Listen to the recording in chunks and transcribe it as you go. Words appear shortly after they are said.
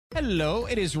Hello,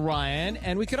 it is Ryan,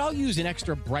 and we could all use an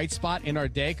extra bright spot in our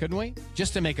day, couldn't we?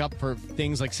 Just to make up for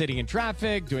things like sitting in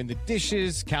traffic, doing the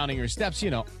dishes, counting your steps,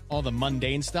 all the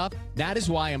mundane stuff. That is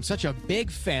why I'm such a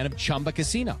big fan of Chumba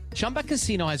Casino. Chumba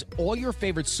Casino has all your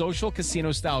favorite social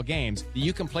casino-style games that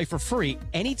you can play for free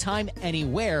anytime,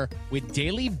 anywhere with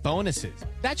daily bonuses.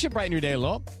 That should brighten your day a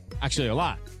little. Actually, a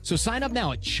lot. So sign up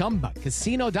now at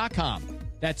ChumbaCasino.com.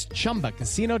 That's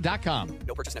ChumbaCasino.com.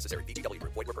 No purchase necessary. VGW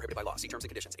Group. Void where prohibited by law. See terms and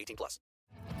conditions. 18+.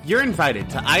 You're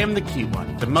invited to I Am the Cute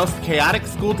One, the most chaotic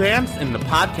school dance in the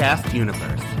podcast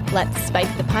universe. Let's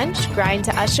spike the punch, grind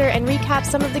to usher, and recap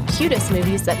some of the cutest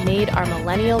movies that made our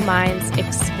millennial minds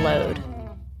explode.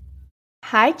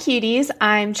 Hi, cuties.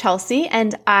 I'm Chelsea,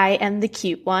 and I am the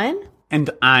cute one.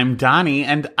 And I'm Donnie,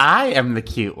 and I am the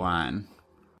cute one.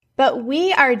 But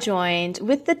we are joined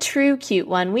with the true cute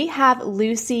one. We have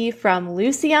Lucy from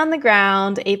Lucy on the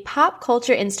Ground, a pop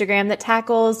culture Instagram that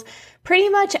tackles pretty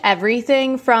much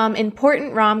everything from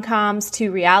important rom-coms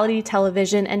to reality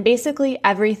television and basically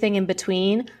everything in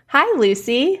between. Hi,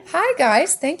 Lucy. Hi,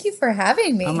 guys. Thank you for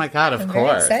having me. Oh my God, of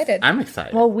course. Very excited. I'm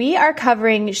excited. Well, we are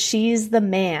covering She's the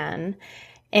Man,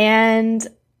 and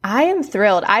I am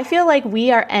thrilled. I feel like we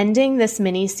are ending this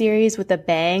mini-series with a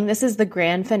bang. This is the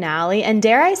grand finale, and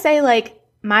dare I say,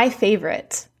 my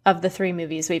favorite of the three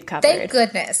movies we've covered. Thank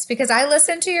goodness, because I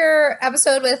listened to your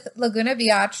episode with Laguna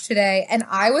Biatch today, and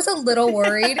I was a little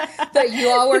worried that you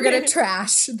all were going to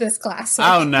trash this classic.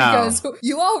 Oh, no. Because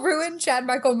you all ruined Chad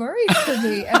Michael Murray for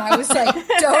me, and I was like,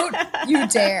 don't you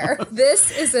dare.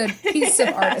 This is a piece of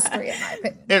artistry, in my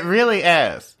opinion. It really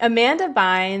is. Amanda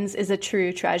Bynes is a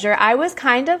true treasure. I was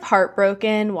kind of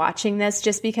heartbroken watching this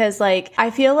just because,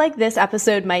 I feel like this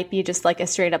episode might be just a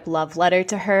straight up love letter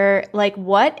to her.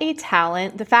 What a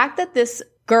talent. The fact that this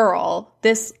girl,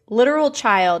 this literal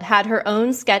child, had her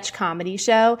own sketch comedy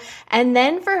show, and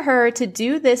then for her to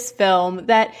do this film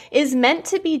that is meant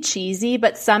to be cheesy,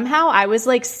 but somehow I was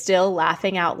still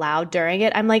laughing out loud during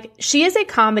it. I'm she is a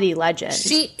comedy legend.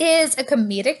 She is a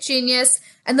comedic genius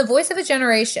and the voice of a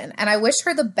generation. And I wish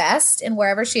her the best in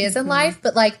wherever she is in life.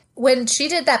 But when she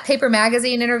did that Paper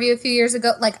Magazine interview a few years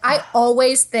ago, I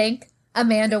always think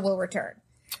Amanda will return.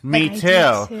 Me too.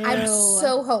 I'm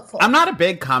so hopeful. I'm not a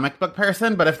big comic book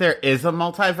person, but if there is a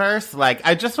multiverse,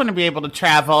 I just want to be able to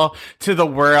travel to the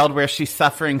world where she's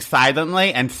suffering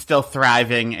silently and still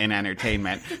thriving in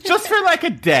entertainment. Just for a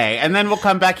day. And then we'll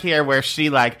come back here where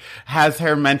she has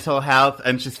her mental health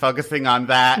and she's focusing on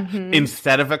that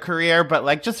instead of a career.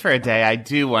 But just for a day, I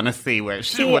do want to see what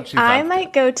she's I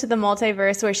might go to the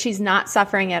multiverse where she's not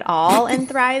suffering at all and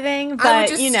thriving, but I would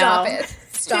just stop it.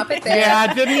 Stop it there. Yeah,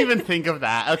 I didn't even think of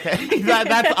that. Okay.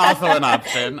 That's also an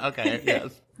option. Okay,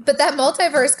 yes. But that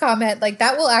multiverse comment,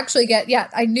 that will actually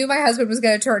I knew my husband was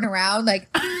going to turn around,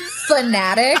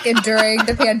 fanatic. And during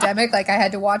the pandemic, I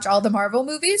had to watch all the Marvel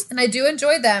movies, and I do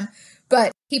enjoy them.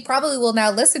 But he probably will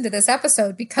now listen to this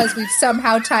episode because we've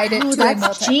somehow tied it to a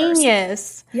multiverse.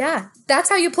 Genius. Yeah. That's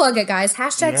how you plug it, guys.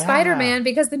 Hashtag Spider-Man,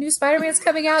 because the new Spider-Man's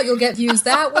coming out. You'll get views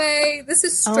that way. This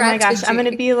is strategy. Oh my gosh. I'm going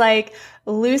to be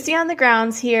Lucy on the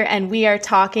Grounds here, and we are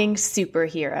talking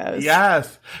superheroes.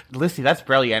 Yes. Lucy, that's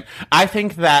brilliant. I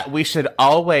think that we should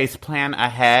always plan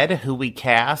ahead who we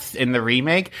cast in the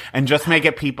remake and just make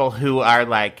it people who are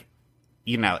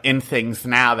in things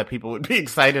now that people would be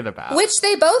excited about. Which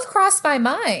they both crossed my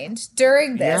mind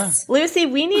during this. Yeah. Lucy,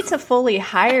 we need to fully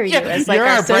hire you as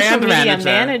our social media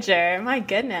manager. My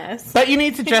goodness. But you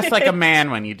need to dress like a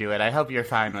man when you do it. I hope you're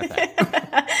fine with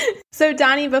it. So,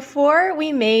 Donnie, before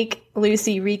we make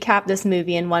Lucy recap this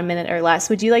movie in 1 minute or less,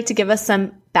 would you like to give us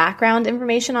some background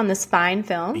information on this fine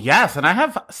film? Yes, and I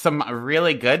have some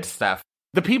really good stuff.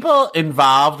 The people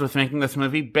involved with making this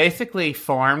movie basically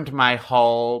formed my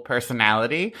whole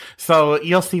personality, so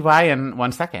you'll see why in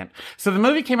 1 second. So the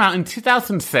movie came out in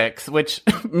 2006, which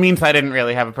means I didn't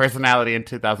really have a personality in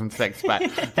 2006, but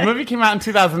the movie came out in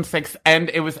 2006, and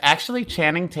it was actually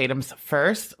Channing Tatum's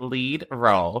first lead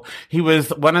role. He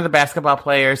was one of the basketball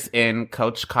players in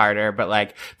Coach Carter,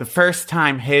 but the first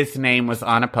time his name was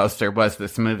on a poster was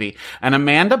this movie. And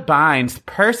Amanda Bynes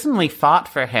personally fought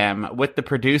for him with the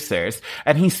producers,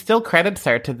 and he still credits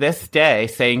her to this day,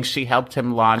 saying she helped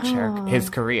him launch his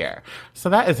career.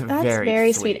 So that's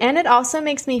very sweet. And it also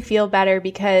makes me feel better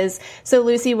because, so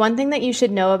Lucy, one thing that you should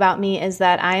know about me is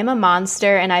that I am a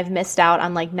monster and I've missed out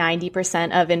on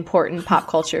 90% of important pop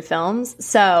culture films.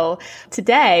 So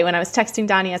today, when I was texting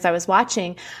Donnie as I was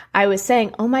watching, I was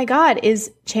saying, oh my God,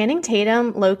 is Channing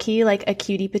Tatum, low-key, like a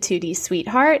cutie patootie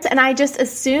sweetheart. And I just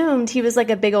assumed he was like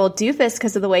a big old doofus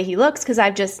because of the way he looks, because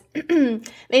I've just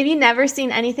maybe never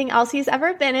seen anything else he's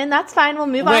ever been in. That's fine. We'll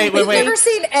move on. You've never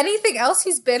seen anything else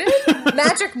he's been in?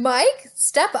 Magic Mike?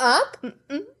 Step up?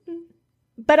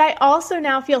 But I also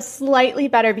now feel slightly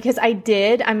better because I'm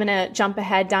going to jump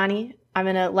ahead, Donnie. I'm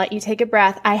going to let you take a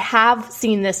breath. I have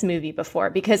seen this movie before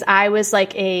because I was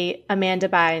like a Amanda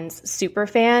Bynes super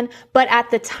fan. But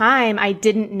at the time, I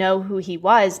didn't know who he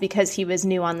was because he was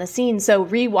new on the scene. So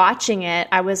rewatching it,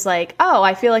 I was like, oh,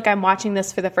 I feel like I'm watching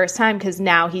this for the first time because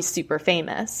now he's super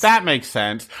famous. That makes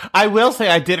sense. I will say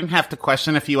I didn't have to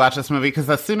question if you watch this movie because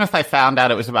as soon as I found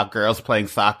out it was about girls playing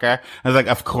soccer, I was like,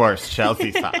 of course,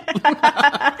 Chelsea saw it.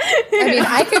 I mean,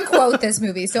 I can quote this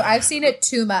movie, so I've seen it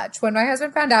too much. When my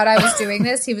husband found out I was doing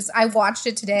this, I watched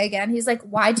it today again. He's like,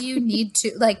 why do you need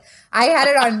to, like, I had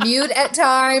it on mute at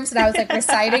times and I was like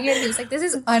reciting it. He was like, this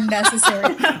is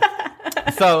unnecessary.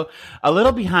 So a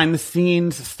little behind the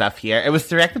scenes stuff here. It was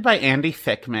directed by Andy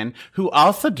Fickman, who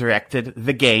also directed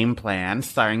The Game Plan,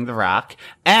 starring The Rock,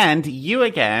 and You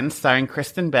Again, starring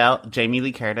Kristen Bell, Jamie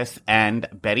Lee Curtis, and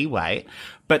Betty White.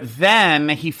 But then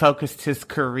he focused his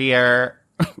career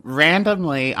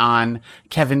randomly on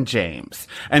Kevin James.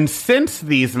 And since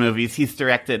these movies, he's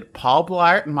directed Paul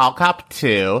Blart Mall Cop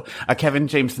 2, a Kevin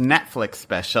James Netflix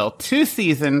special, 2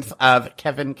 seasons of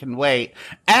Kevin Can Wait,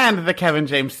 and the Kevin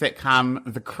James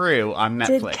sitcom The Crew on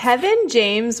Netflix. Did Kevin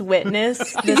James witness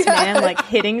this man like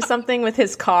hitting something with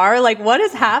his car? Like, what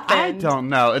has happened? I don't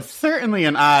know. It's certainly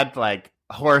an odd, like,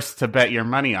 horse to bet your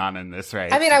money on in this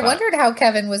race. I mean, I wondered how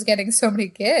Kevin was getting so many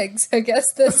gigs. I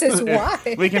guess this is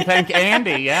why. We can thank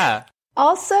Andy, yeah.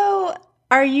 Also,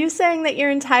 are you saying that your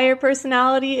entire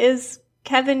personality is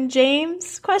Kevin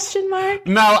James? Question mark.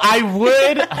 No, I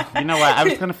would. You know what? I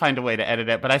was going to find a way to edit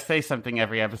it, but I say something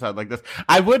every episode like this.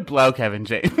 I would blow Kevin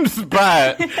James,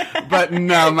 but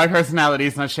no, my personality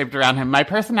is not shaped around him. My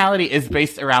personality is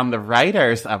based around the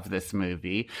writers of this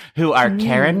movie, who are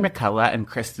Karen McCullough and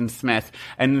Kristen Smith.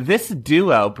 And this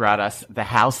duo brought us The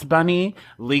House Bunny,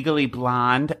 Legally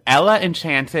Blonde, Ella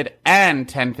Enchanted, and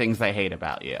 10 Things I Hate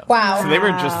About You. Wow. So they were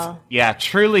just,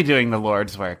 truly doing the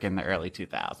Lord's work in the early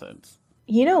 2000s.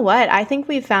 You know what? I think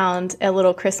we found a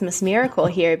little Christmas miracle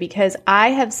here because I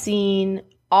have seen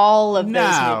all of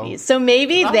those movies. So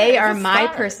maybe they are my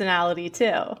personality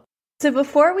too. So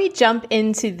before we jump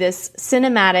into this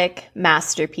cinematic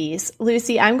masterpiece,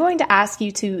 Lucy, I'm going to ask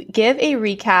you to give a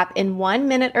recap in 1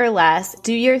 minute or less.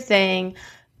 Do your thing.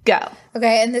 Go.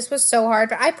 Okay, and this was so hard,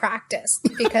 but I practiced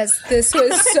because this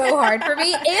was so hard for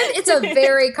me. And it's a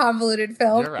very convoluted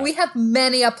film. Right. We have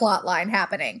many a plot line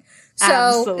happening. So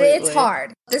Absolutely. It's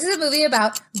hard. This is a movie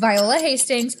about Viola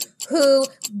Hastings, who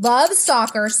loves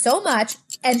soccer so much,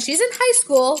 and she's in high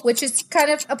school, which is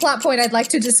kind of a plot point I'd like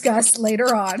to discuss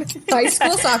later on. High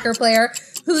school soccer player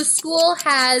whose school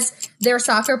has their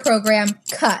soccer program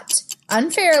cut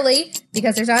unfairly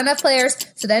because there's not enough players.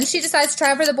 So then she decides to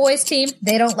try for the boys team.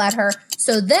 They don't let her.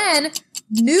 So then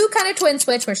new kind of twin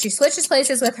switch where she switches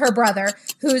places with her brother,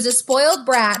 who's a spoiled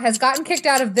brat, has gotten kicked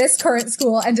out of this current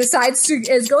school and is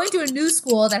going to a new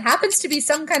school that happens to be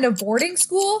some kind of boarding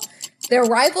school. They're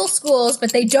rival schools,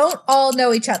 but they don't all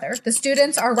know each other. The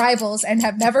students are rivals and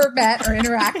have never met or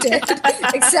interacted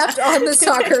except on the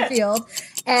soccer field.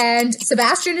 And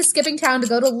Sebastian is skipping town to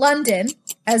go to London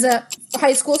as a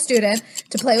high school student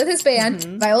to play with his band.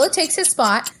 Viola takes his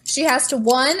spot. She has to,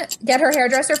 get her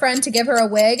hairdresser friend to give her a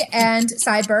wig and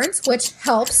sideburns, which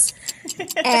helps,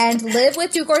 and live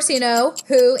with Duke Orsino,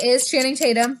 who is Channing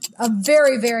Tatum, a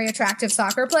very, very attractive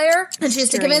soccer player. And she has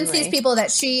to convince these people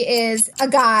that she is a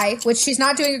guy, which she's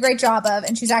not doing a great job of,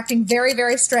 and she's acting very,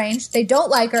 very strange. They don't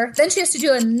like her. Then she has to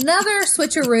do another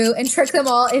switcheroo and trick them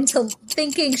all into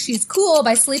thinking she's cool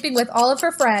by sleeping with all of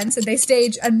her friends, and they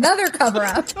stage another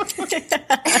cover-up.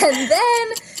 And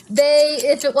then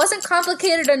if it wasn't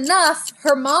complicated enough,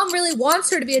 her mom really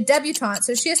wants her to be a debutante,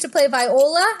 so she has to play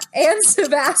Viola and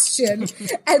Sebastian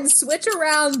and switch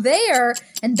around there,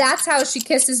 and that's how she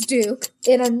kisses Duke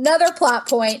in another plot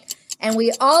point. And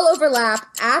we all overlap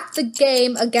at the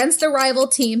game against the rival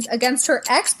teams, against her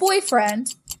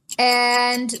ex-boyfriend,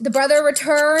 and the brother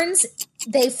returns.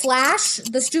 They flash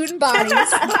the student bodies,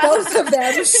 both of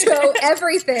them show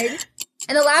everything.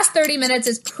 And the last 30 minutes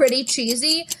is pretty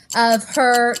cheesy of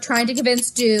her trying to convince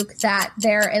Duke that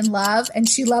they're in love, and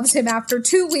she loves him after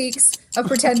 2 weeks of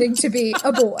pretending to be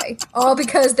a boy, all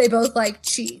because they both like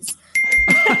cheese.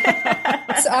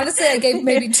 So honestly, I gave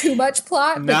maybe too much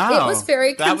plot, but it was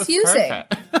very confusing.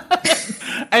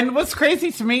 And what's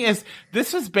crazy to me is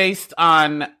this was based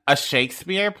on a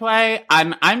Shakespeare play,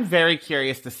 and I'm very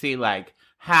curious to see, like,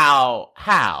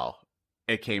 how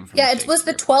it came from. Yeah, it was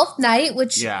the 12th night,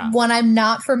 which one I'm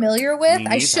not familiar with.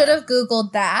 I should have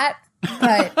Googled that.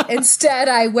 But instead,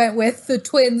 I went with the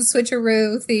twin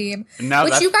switcheroo theme,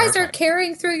 which you guys are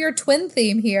carrying through your twin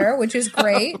theme here, which is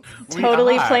great.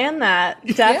 Totally planned that.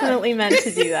 Definitely meant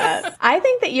to do that. I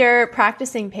think that your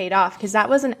practicing paid off because that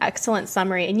was an excellent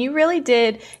summary. And you really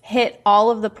did hit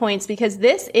all of the points because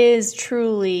this is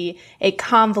truly a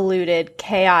convoluted,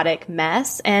 chaotic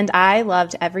mess. And I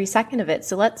loved every second of it.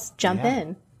 So let's jump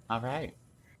in. All right.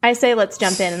 I say let's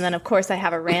jump in, and then, of course, I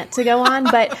have a rant to go on.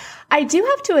 But I do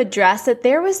have to address that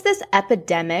there was this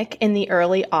epidemic in the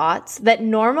early aughts that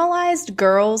normalized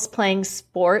girls playing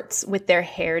sports with their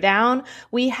hair down.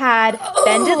 We had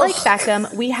Bend It Like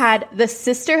Beckham. We had the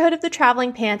Sisterhood of the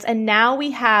Traveling Pants. And now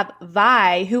we have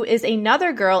Vi, who is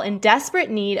another girl in desperate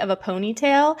need of a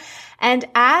ponytail. And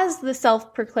as the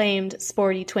self-proclaimed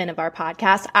sporty twin of our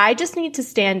podcast, I just need to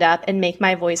stand up and make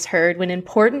my voice heard when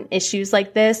important issues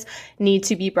like this need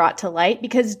to be brought to light,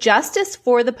 because justice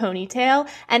for the ponytail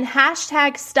and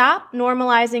hashtag stop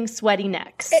normalizing sweaty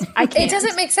necks. It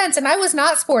doesn't make sense. And I was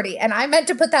not sporty. And I meant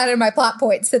to put that in my plot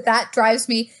points, that drives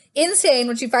me insane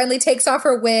when she finally takes off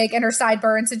her wig and her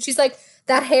sideburns. And she's like,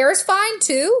 that hair is fine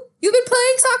too? You've been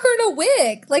playing soccer in a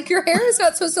wig. Like, your hair is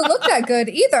not supposed to look that good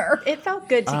either. It felt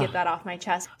good to get that off my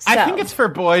chest. So. I think it's for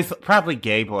boys, probably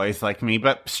gay boys like me,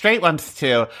 but straight ones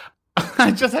too.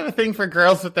 I just have a thing for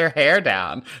girls with their hair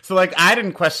down. So, like, I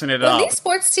didn't question it at all. These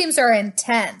sports teams are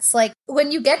intense. Like,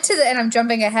 when you get to and I'm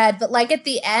jumping ahead, but like at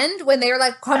the end, when they're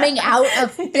like coming out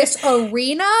of this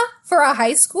arena for a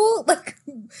high school, like,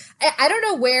 I don't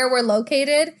know where we're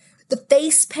located. The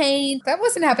face paint, that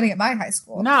wasn't happening at my high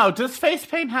school. No, does face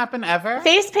paint happen ever?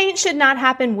 Face paint should not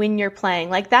happen when you're playing.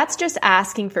 Like, that's just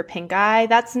asking for pink eye.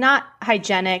 That's not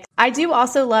hygienic. I do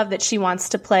also love that she wants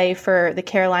to play for the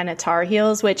Carolina Tar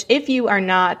Heels, which, if you are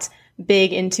not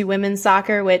big into women's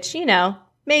soccer, which, you know,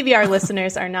 maybe our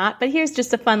listeners are not, but here's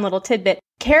just a fun little tidbit.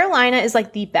 Carolina is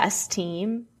like the best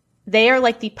team. They are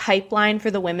like the pipeline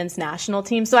for the women's national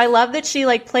team. So I love that she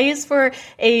like plays for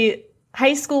a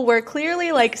high school where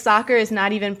clearly like soccer is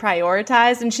not even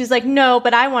prioritized. And she's like, no,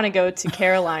 but I want to go to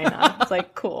Carolina. It's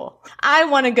like, cool. I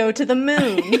want to go to the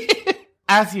moon.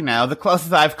 As you know, the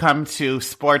closest I've come to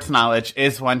sports knowledge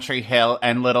is One Tree Hill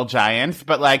and Little Giants.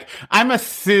 But like, I'm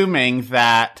assuming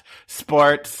that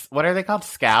sports, what are they called?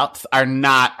 Scouts are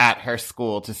not at her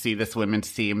school to see this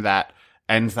women's team that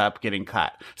ends up getting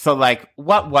cut. So like,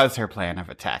 what was her plan of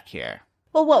attack here?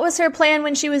 Well, what was her plan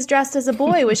when she was dressed as a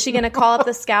boy? Was she going to call up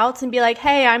the scouts and be like,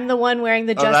 hey, I'm the one wearing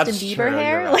the Justin Bieber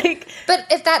hair? Right. Like, but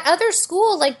if that other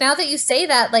school, like, now that you say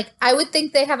that, like, I would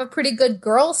think they have a pretty good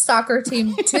girls soccer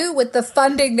team too with the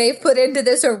funding they've put into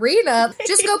this arena.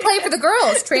 Just go play for the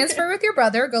girls. Transfer with your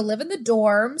brother. Go live in the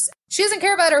dorms. She doesn't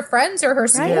care about her friends or her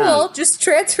school. Yeah. Just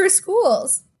transfer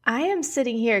schools. I am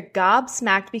sitting here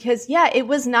gobsmacked because, yeah, it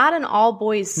was not an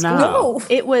all-boys school. No.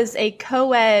 It was a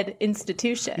co-ed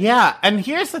institution. Yeah, and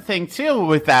here's the thing, too,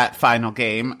 with that final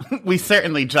game. We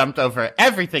certainly jumped over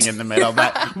everything in the middle,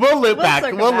 but we'll loop back.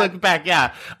 We'll look back,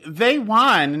 yeah. They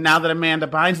won now that Amanda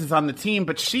Bynes is on the team,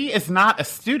 but she is not a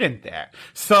student there.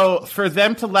 So for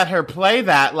them to let her play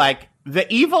that, like, the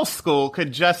evil school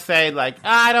could just say, like,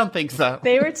 I don't think so.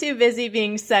 They were too busy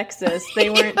being sexist. They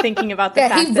weren't thinking about the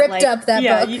fact he ripped that, like, up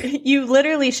that book. You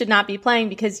literally should not be playing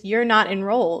because you're not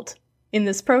enrolled in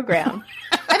this program.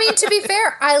 I mean, to be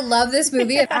fair, I love this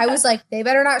movie, and I was like, they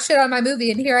better not shit on my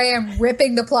movie, and here I am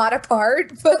ripping the plot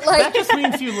apart. But like, that just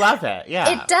means you love it.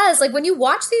 Yeah, it does. Like, when you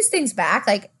watch these things back,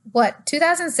 like,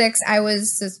 2006, I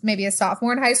was maybe a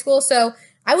sophomore in high school, so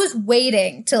I was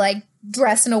waiting to like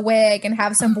dress in a wig and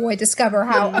have some boy discover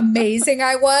how amazing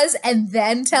I was and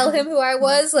then tell him who I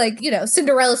was. Like, you know,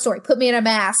 Cinderella story, put me in a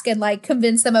mask and like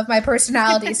convince them of my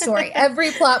personality story.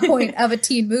 Every plot point of a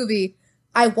teen movie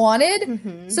I wanted.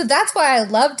 Mm-hmm. So that's why I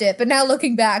loved it. But now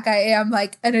looking back, I am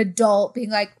like an adult being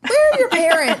like, where are your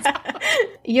parents?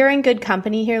 You're in good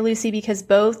company here, Lucy, because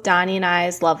both Donnie and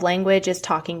I's love language is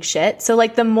talking shit. So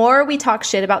like the more we talk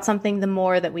shit about something, the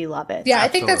more that we love it. Yeah, absolutely. I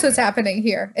think that's what's happening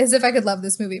here, as if I could love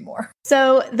this movie more.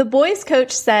 So the boys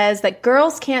coach says that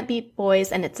girls can't beat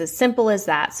boys, and it's as simple as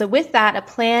that. So with that, a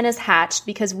plan is hatched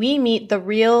because we meet the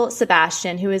real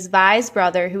Sebastian, who is Vi's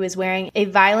brother, who is wearing a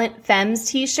Violent Femmes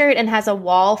t-shirt and has a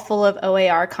wall full of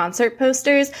OAR concert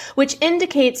posters, which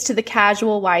indicates to the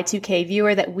casual Y2K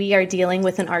viewer that we are dealing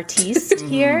with an artiste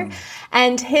here.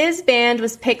 And his band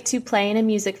was picked to play in a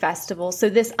music festival. So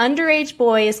this underage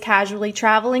boy is casually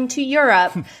traveling to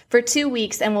Europe for 2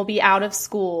 weeks and will be out of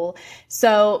school.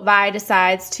 So Vi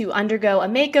decides to undergo a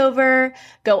makeover,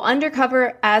 go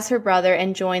undercover as her brother,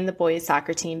 and join the boys'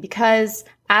 soccer team because,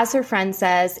 As her friend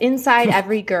says, inside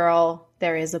every girl,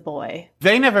 there is a boy.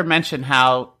 They never mention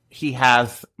how he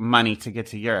has money to get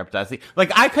to Europe, does he?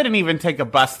 Like, I couldn't even take a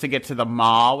bus to get to the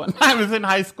mall when I was in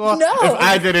high school if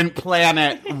I didn't plan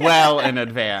it well in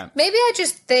advance. Maybe I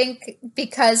just think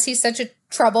because he's such a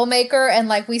troublemaker and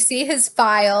like we see his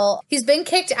file, he's been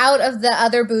kicked out of the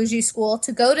other bougie school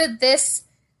to go to this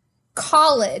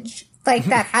college like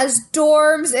that has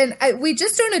dorms, and we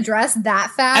just don't address that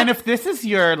fact. And if this is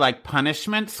your like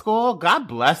punishment school, God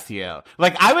bless you.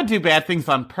 Like, I would do bad things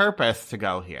on purpose to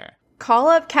go here. Call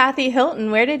up Kathy Hilton.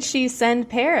 Where did she send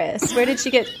Paris? Where did she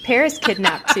get Paris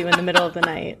kidnapped to in the middle of the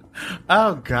night?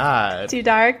 Oh, God. Too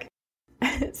dark?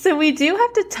 So we do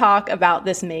have to talk about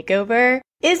this makeover.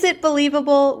 Is it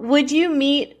believable? Would you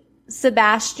meet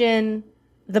Sebastian,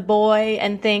 the boy,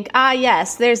 and think,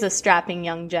 yes, there's a strapping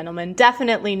young gentleman.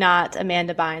 Definitely not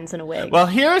Amanda Bynes in a wig. Well,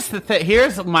 here's the thing.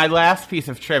 Here's my last piece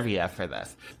of trivia for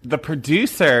this. The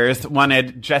producers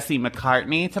wanted Jesse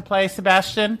McCartney to play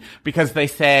Sebastian because they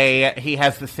say he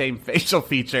has the same facial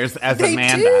features as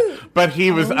Amanda, but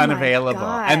he was unavailable.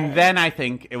 And then I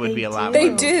think it would be a lot more.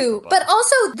 They do. But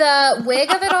also the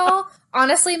wig of it all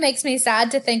honestly makes me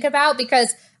sad to think about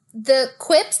because the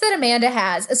quips that Amanda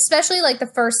has, especially like the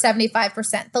first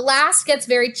 75%, the last gets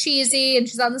very cheesy and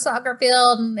she's on the soccer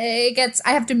field and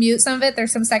I have to mute some of it.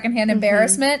 There's some secondhand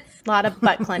embarrassment. A lot of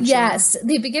butt clenching. Yes.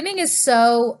 The beginning is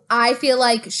I feel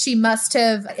like she must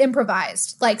have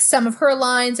improvised like some of her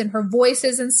lines and her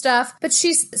voices and stuff, but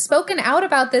she's spoken out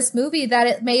about this movie that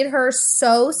it made her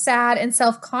so sad and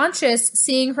self-conscious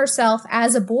seeing herself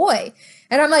as a boy.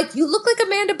 And I'm like, you look like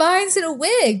Amanda Bynes in a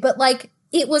wig, but like,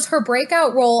 it was her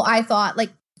breakout role, I thought. Like,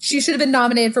 she should have been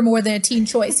nominated for more than a teen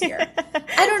choice here.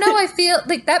 I don't know. I feel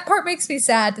like that part makes me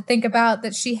sad to think about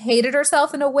that she hated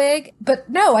herself in a wig. But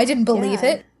no, I didn't believe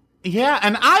it. Yeah,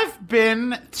 and I've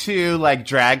been to, like,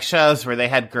 drag shows where they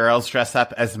had girls dress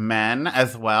up as men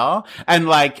as well. And,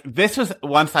 like, this was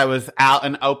once I was out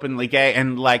and openly gay,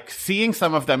 and, like, seeing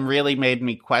some of them really made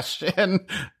me question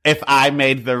if I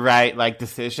made the right, like,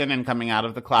 decision in coming out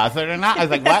of the closet or not. I was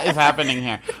like, what is happening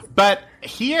here? But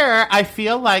here, I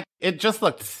feel like it just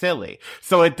looked silly.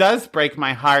 So it does break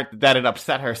my heart that it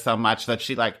upset her so much that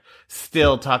she, like,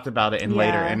 still talked about it in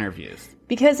later interviews.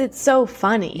 Because it's so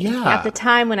funny. Yeah. At the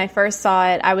time when I first saw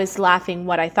it, I was laughing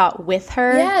what I thought with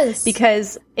her. Yes.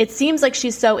 Because it seems like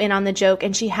she's so in on the joke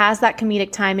and she has that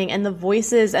comedic timing and the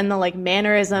voices and the like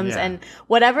mannerisms and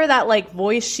whatever that like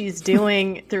voice she's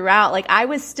doing throughout. Like I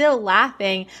was still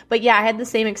laughing. But yeah, I had the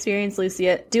same experience,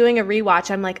 Lucia. Doing a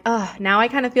rewatch, I'm like, now I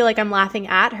kind of feel like I'm laughing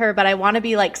at her, but I want to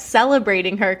be like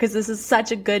celebrating her because this is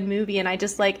such a good movie and I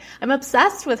just like, I'm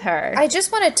obsessed with her. I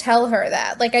just want to tell her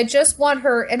that. Like I just want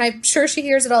her, and I'm sure she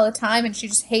hears it all the time and she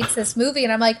just hates this movie.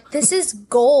 And I'm like, this is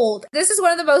gold. This is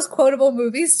one of the most quotable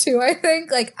movies too, I think.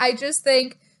 Like, I just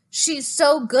think she's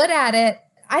so good at it.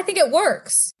 I think it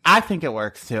works. I think it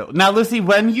works too. Now, Lucy,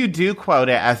 when you do quote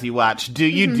it as you watch, do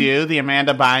you do the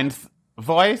Amanda Bynes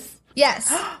voice?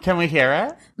 Yes. Can we hear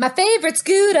it? My favorite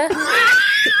scooter.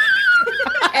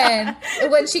 And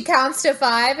when she counts to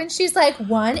 5 and she's like,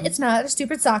 1, it's not a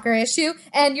stupid soccer issue,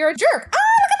 and you're a jerk.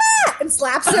 Oh, look at that! And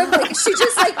slaps him. Like, she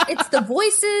just like, it's the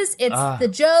voices, it's the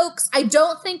jokes. I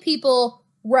don't think people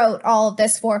wrote all of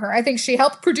this for her. I think she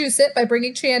helped produce it by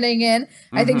bringing Channing in.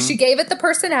 I think she gave it the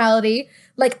personality.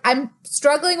 Like, I'm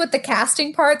struggling with the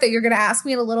casting part that you're going to ask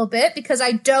me in a little bit because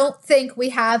I don't think we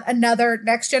have another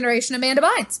next generation Amanda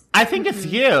Bynes. I think it's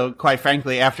you, quite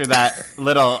frankly, after that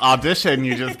little audition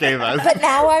you just gave us. But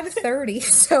now I'm 30.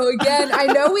 So again, I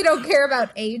know we don't care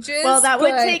about ages. Well, that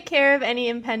would take care of any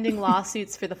impending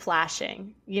lawsuits for the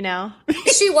flashing, you know?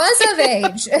 She was of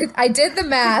age. I did the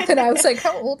math and I was like,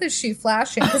 how old is she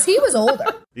flashing? Because he was older.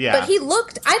 Yeah. But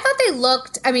I thought they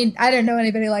looked, I mean, I didn't know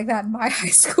anybody like that in my high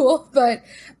school, but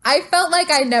I felt like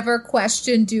I never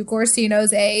questioned Duke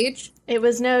Orsino's age. It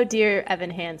was no dear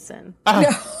Evan Hansen.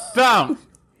 Don't.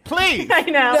 Please. I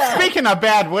know. No. Speaking of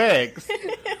bad wigs.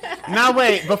 Now,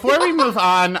 wait, before we move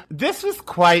on, this was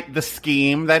quite the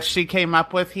scheme that she came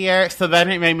up with here. So then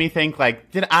it made me think,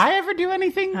 like, did I ever do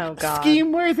anything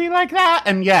scheme-worthy like that?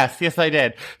 And yes, I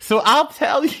did. So I'll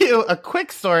tell you a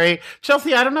quick story.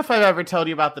 Chelsea, I don't know if I've ever told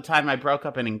you about the time I broke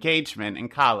up an engagement in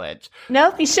college.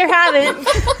 Nope, you sure haven't.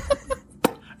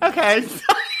 Okay.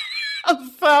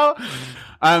 So,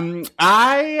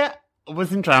 I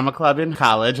was in drama club in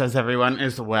college, as everyone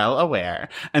is well aware,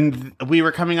 and we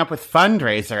were coming up with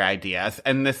fundraiser ideas,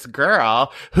 and this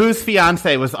girl, whose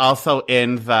fiance was also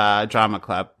in the drama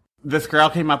club, this girl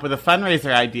came up with a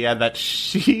fundraiser idea that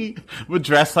she would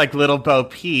dress like Little Bo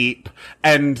Peep,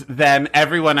 and then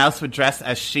everyone else would dress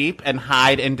as sheep and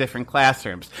hide in different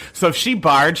classrooms. So if she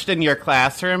barged in your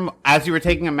classroom as you were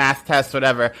taking a math test,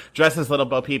 whatever, dressed as Little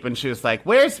Bo Peep, and she was like,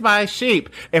 "Where's my sheep?"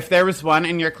 If there was one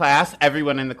in your class,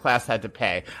 everyone in the class had to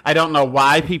pay. I don't know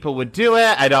why people would do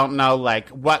it. I don't know, like,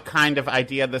 what kind of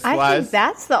idea this was. I think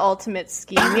that's the ultimate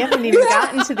scheme. We haven't even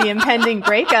gotten to the impending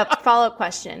breakup. Follow-up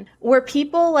question. Were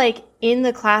people, like, in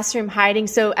the classroom hiding?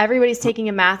 So everybody's taking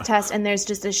a math test and there's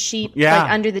just a sheep like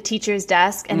under the teacher's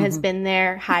desk and has been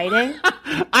there hiding?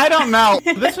 I don't know.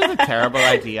 This was a terrible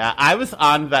idea. I was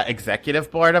on the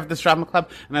executive board of this drama club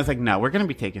and I was like, no, we're going to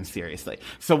be taken seriously.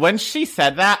 So when she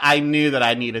said that, I knew that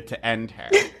I needed to end her.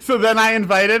 So then I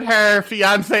invited her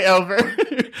fiance over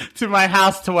to my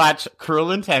house to watch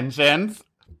Cruel Intentions.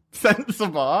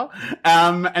 Sensible.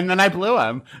 And then I blew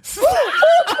him.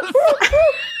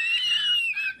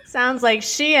 Sounds like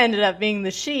she ended up being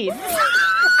the sheep.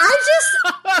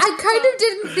 I kind of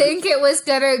didn't think it was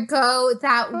gonna go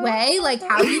that way, like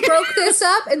how you broke this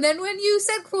up. And then when you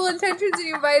said Cruel Intentions and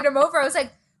you invited him over, I was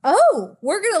like, oh,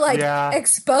 we're gonna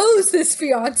expose this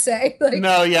fiance. Like,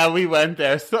 no, yeah, we went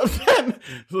there. So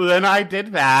then I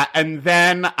did that, and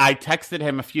then I texted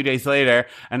him a few days later,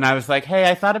 and I was like, "Hey,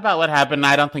 I thought about what happened.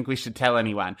 I don't think we should tell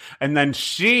anyone." And then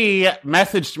she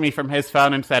messaged me from his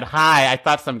phone and said, "Hi, I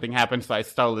thought something happened, so I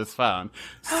stole his phone."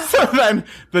 So then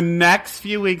the next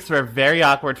few weeks were very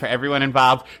awkward for everyone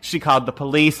involved. She called the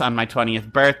police on my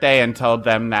 20th birthday and told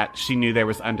them that she knew there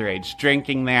was underage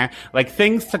drinking there. Like,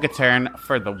 things took a turn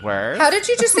for the worse. How did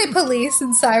you just say police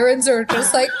and sirens are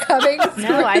just like coming?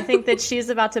 No, I think that she's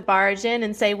about to barge in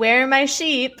and say, "Where are my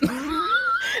sheep?"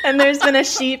 And there's been a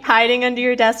sheep hiding under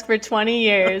your desk for 20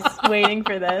 years waiting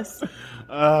for this.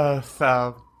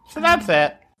 So that's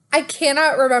it. I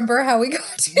cannot remember how we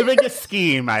got to the biggest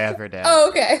scheme I ever did. Oh,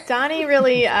 okay. Donnie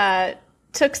really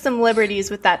took some liberties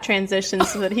with that transition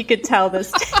so that he could tell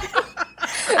this.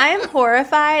 I am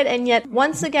horrified and yet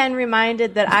once again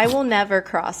reminded that I will never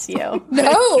cross you.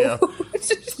 No.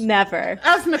 Never.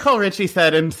 As Nicole Richie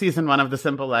said in season 1 of The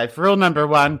Simple Life, rule number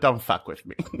 1, don't fuck with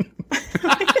me.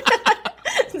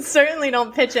 Certainly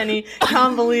don't pitch any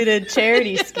convoluted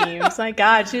charity schemes. My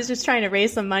God, she was just trying to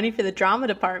raise some money for the drama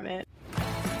department.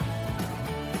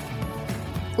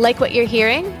 Like what you're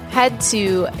hearing? Head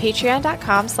to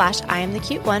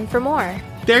patreon.com/IamTheCuteOne for more.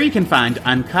 There you can find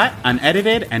uncut,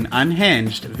 unedited, and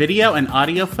unhinged video and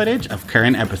audio footage of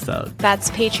current episodes.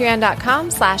 That's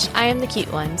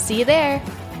patreon.com/IamTheCuteOne. See you there.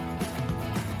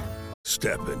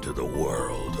 Step into the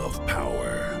world of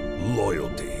power,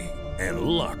 loyalty, and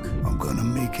luck. I'm gonna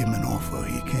make him an offer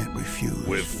he can't refuse.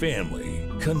 With family,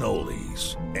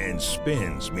 cannolis, and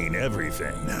spins mean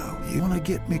everything. Now, you wanna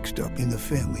get mixed up in the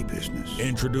family business.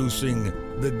 Introducing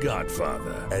The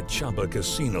Godfather at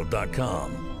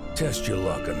ChumbaCasino.com. Test your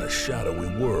luck in the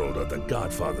shadowy world of The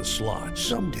Godfather slot.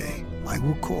 Someday, I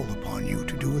will call upon you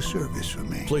to do a service for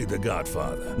me. Play The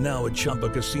Godfather, now at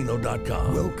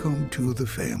ChumbaCasino.com. Welcome to the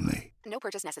family. No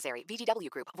purchase necessary. VGW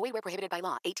Group. Void where prohibited by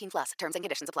law. 18+. Terms and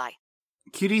conditions apply.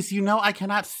 Cuties, you know I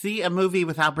cannot see a movie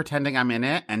without pretending I'm in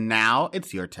it, and now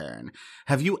it's your turn.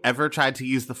 Have you ever tried to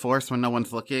use the Force when no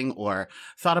one's looking, or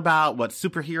thought about what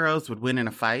superheroes would win in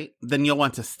a fight? Then you'll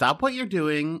want to stop what you're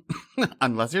doing,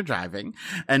 unless you're driving,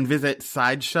 and visit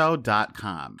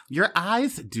Sideshow.com. Your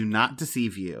eyes do not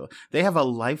deceive you. They have a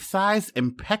life-size,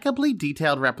 impeccably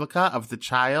detailed replica of the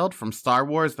child from Star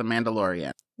Wars The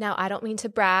Mandalorian. Now, I don't mean to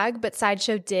brag, but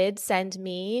Sideshow did send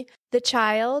me the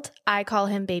child. I call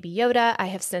him Baby Yoda. I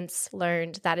have since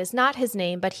learned that is not his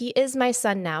name, but he is my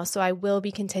son now, so I will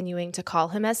be continuing to call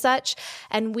him as such.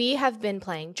 And we have been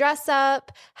playing dress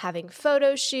up, having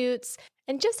photo shoots,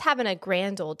 and just having a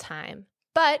grand old time.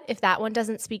 But if that one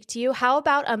doesn't speak to you, how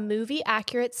about a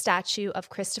movie-accurate statue of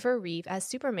Christopher Reeve as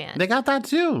Superman? They got that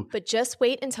too. But just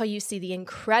wait until you see the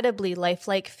incredibly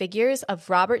lifelike figures of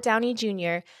Robert Downey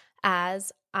Jr.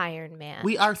 as Iron Man.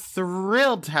 We are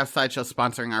thrilled to have Sideshow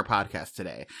sponsoring our podcast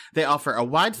today. They offer a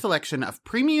wide selection of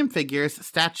premium figures,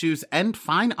 statues, and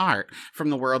fine art from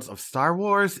the worlds of Star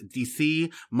Wars,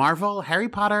 DC, Marvel, Harry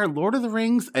Potter, Lord of the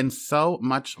Rings, and so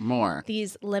much more.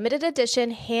 These limited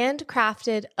edition,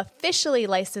 handcrafted, officially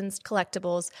licensed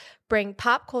collectibles bring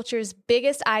pop culture's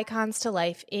biggest icons to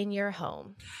life in your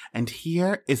home. And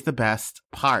here is the best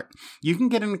part. You can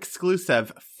get an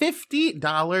exclusive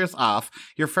 $50 off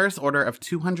your first order of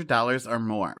 $200 or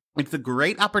more. It's a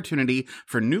great opportunity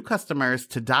for new customers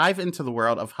to dive into the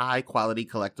world of high-quality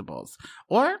collectibles.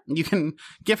 Or you can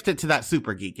gift it to that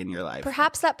super geek in your life.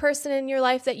 Perhaps that person in your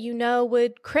life that you know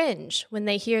would cringe when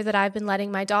they hear that I've been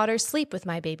letting my daughter sleep with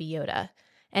my Baby Yoda.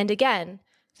 And again,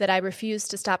 that I refuse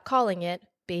to stop calling it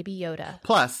Baby Yoda.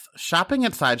 Plus, shopping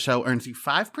at Sideshow earns you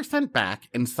 5% back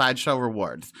in Sideshow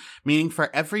rewards, meaning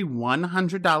for every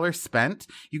 $100 spent,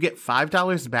 you get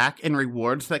 $5 back in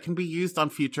rewards that can be used on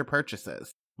future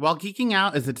purchases. While geeking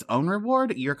out is its own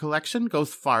reward, your collection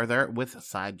goes farther with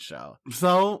Sideshow.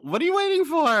 So, what are you waiting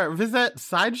for? Visit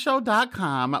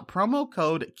Sideshow.com, promo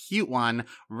code CUTE1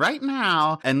 right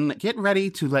now, and get ready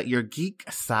to let your geek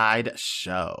side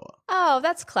show. Oh,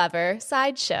 that's clever.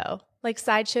 Sideshow. Like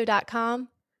Sideshow.com?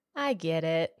 I get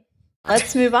it.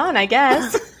 Let's move on, I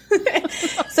guess.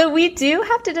 So we do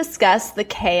have to discuss the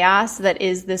chaos that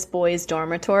is this boys'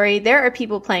 dormitory. There are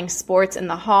people playing sports in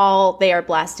the hall. They are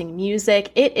blasting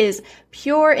music. It is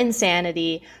pure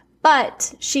insanity.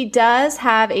 But she does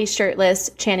have a shirtless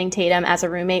Channing Tatum as a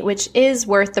roommate, which is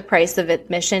worth the price of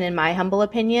admission, in my humble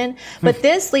opinion. But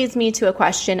this leads me to a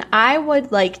question. I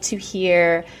would like to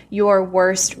hear your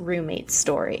worst roommate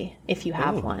story, if you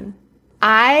have one.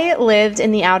 I lived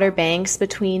in the Outer Banks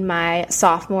between my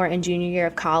sophomore and junior year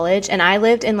of college, and I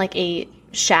lived in like a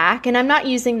shack, and I'm not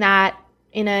using that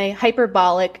in a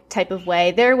hyperbolic type of way.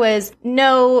 There was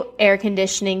no air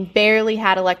conditioning, barely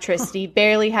had electricity,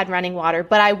 barely had running water,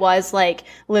 but I was like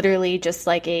literally just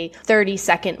like a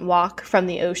 30-second walk from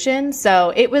the ocean.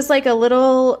 So it was like a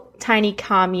little tiny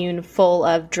commune full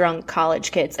of drunk college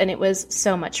kids, and it was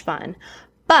so much fun.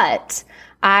 But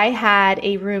I had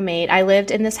a roommate. I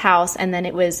lived in this house, and then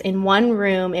it was in one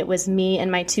room. It was me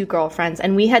and my two girlfriends,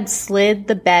 and we had slid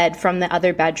the bed from the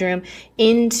other bedroom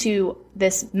into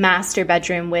this master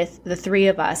bedroom with the three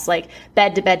of us, like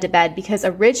bed to bed to bed, because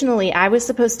originally I was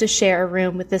supposed to share a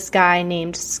room with this guy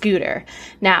named Scooter.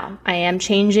 Now, I am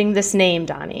changing this name,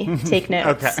 Donnie. Take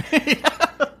notes. Okay.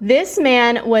 This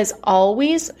man was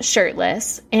always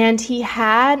shirtless, and he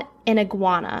had an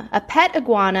iguana, a pet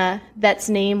iguana that's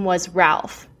name was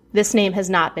Ralph. This name has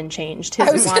not been changed.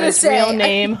 His iguana's real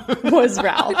name was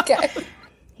Ralph. Okay.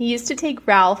 He used to take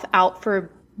Ralph out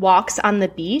for walks on the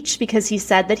beach because he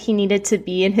said that he needed to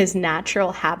be in his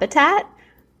natural habitat.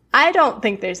 I don't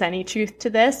think there's any truth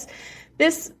to this.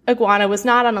 This iguana was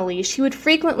not on a leash. He would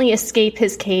frequently escape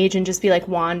his cage and just be like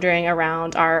wandering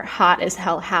around our hot as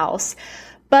hell house.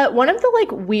 But one of the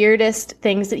like weirdest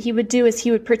things that he would do is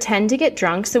he would pretend to get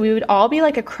drunk. So we would all be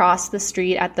like across the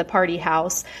street at the party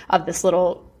house of this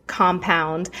little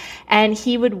compound, and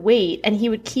he would wait, and he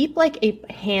would keep like a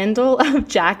handle of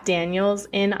Jack Daniels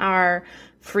in our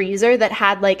freezer that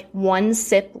had like one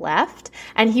sip left,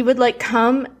 and he would like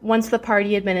come once the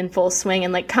party had been in full swing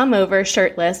and like come over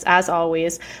shirtless as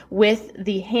always with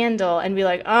the handle and be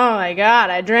like, oh my god,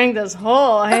 I drank this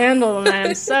whole handle and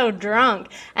I'm so drunk,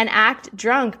 and act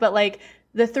drunk. But like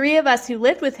the three of us who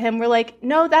lived with him were like,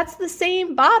 no, that's the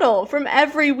same bottle from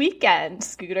every weekend,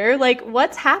 Scooter. Like,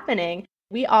 what's happening?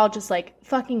 We all just like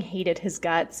fucking hated his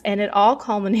guts, and it all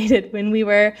culminated when we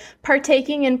were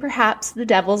partaking in perhaps the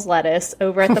devil's lettuce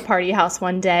over at the party house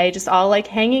one day, just all like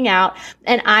hanging out.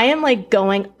 And I am like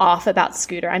going off about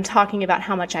Scooter. I'm talking about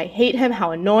how much I hate him,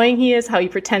 how annoying he is, how he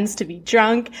pretends to be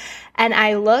drunk. And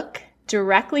I look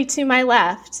directly to my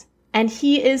left, and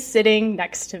he is sitting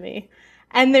next to me.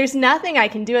 And there's nothing I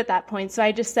can do at that point. So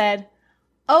I just said,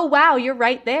 oh, wow, you're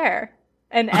right there.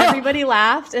 And everybody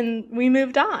laughed, and we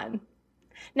moved on.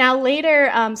 Now,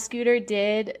 later, Scooter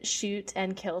did shoot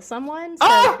and kill someone, so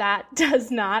that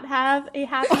does not have a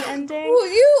happy ending.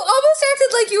 Well, you almost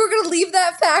acted like you were going to leave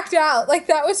that fact out. Like,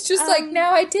 that was just like, no,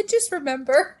 I did just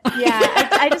remember. Yeah,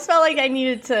 I just felt like I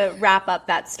needed to wrap up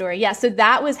that story. Yeah, so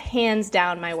that was hands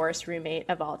down my worst roommate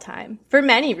of all time, for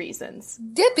many reasons.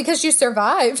 Yeah, because you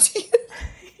survived.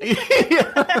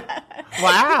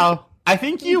 Wow. I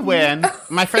think you win.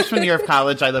 My freshman year of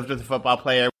college, I lived with a football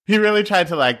player. He really tried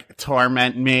to, like,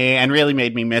 torment me and really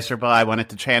made me miserable. I wanted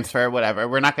to transfer, whatever.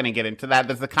 We're not going to get into that.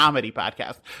 This is a comedy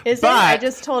podcast. I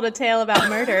just told a tale about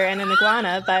murder and an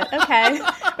iguana, but okay.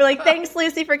 We're like, thanks,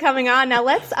 Lucy, for coming on. Now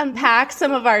let's unpack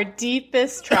some of our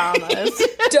deepest traumas.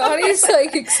 Donnie's,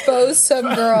 like, exposed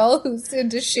some girl who's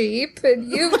into sheep,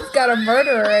 and you've got a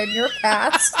murderer in your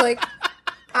past. Like,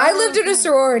 I lived in a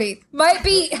sorority. Might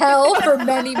be hell for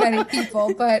many, many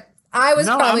people, but I was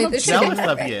probably the jealous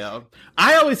of you.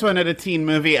 I always wanted a teen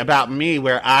movie about me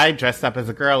where I dressed up as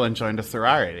a girl and joined a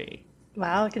sorority.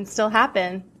 Wow, it can still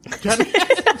happen.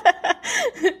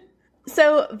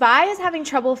 So Vi is having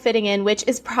trouble fitting in, which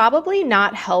is probably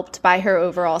not helped by her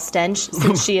overall stench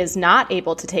since she is not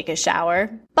able to take a shower.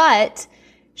 But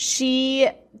she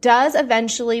does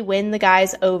eventually win the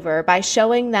guys over by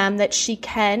showing them that she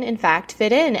can, in fact,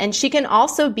 fit in. And she can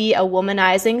also be a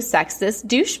womanizing, sexist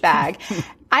douchebag.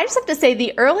 I just have to say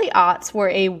the early aughts were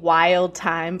a wild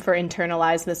time for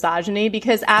internalized misogyny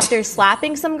because after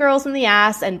slapping some girls in the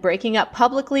ass and breaking up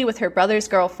publicly with her brother's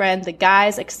girlfriend, the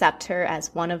guys accept her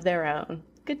as one of their own.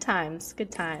 Good times,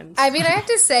 good times. I mean, I have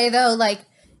to say, though, like,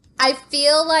 I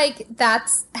feel like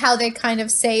that's how they kind of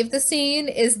save the scene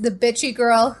is the bitchy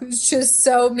girl who's just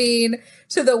so mean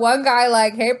to the one guy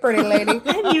like, hey, pretty lady.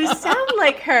 And you sound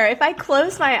like her. If I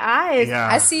close my eyes. Yeah.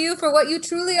 I see you for what you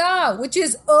truly are, which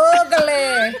is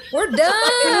ugly. We're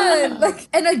done. Like,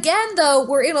 and again, though,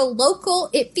 we're in a local,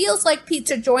 it feels like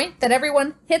pizza joint that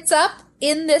everyone hits up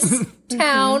in this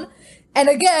town. And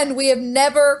again, we have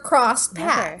never crossed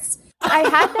paths. I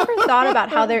had never thought about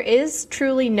how there is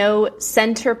truly no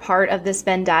center part of this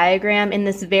Venn diagram in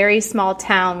this very small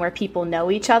town where people know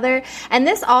each other. And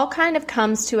this all kind of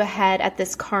comes to a head at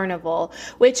this carnival,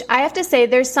 which I have to say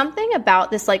there's something about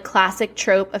this like classic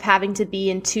trope of having to be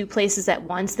in two places at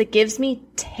once that gives me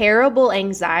terrible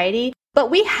anxiety. But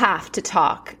we have to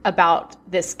talk about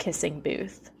this kissing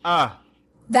booth.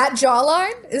 That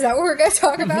jawline? Is that what we're going to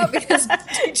talk about? Because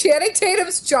Channing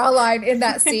Tatum's jawline in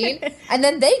that scene, and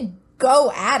then they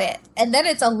go at it, and then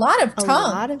it's a lot of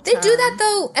tongue. They do that,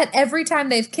 though, at every time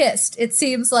they've kissed. It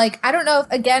seems like, I don't know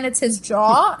if, again, it's his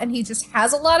jaw, and he just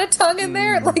has a lot of tongue in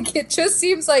there. Like, it just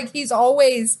seems like he's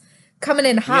always coming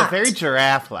in hot. Yeah, very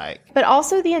giraffe-like. But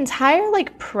also the entire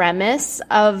like premise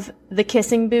of the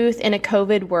kissing booth in a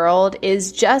COVID world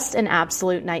is just an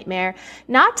absolute nightmare.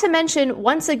 Not to mention,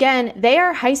 once again, they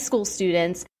are high school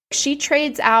students. She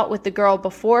trades out with the girl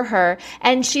before her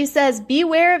and she says,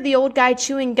 beware of the old guy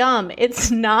chewing gum.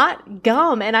 It's not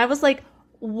gum. And I was like,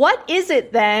 what is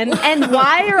it then? And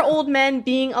why are old men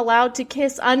being allowed to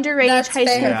kiss underage high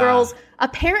school girls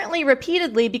apparently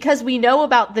repeatedly because we know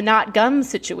about the not gum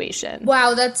situation?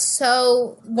 Wow, that's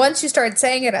so... Once you started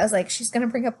saying it, I was like, she's going to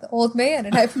bring up the old man.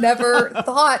 And I've never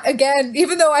thought, again,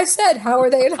 even though I said, how are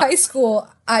they in high school?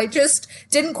 I just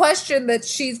didn't question that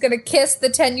she's going to kiss the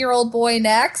 10-year-old boy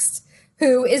next,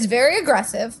 who is very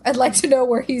aggressive. I'd like to know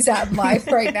where he's at in life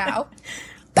right now.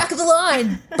 Back of the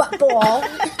line, butt ball.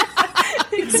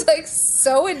 It's like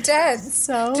so intense.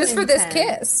 Just for this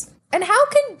kiss. And how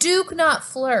can Duke not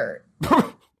flirt?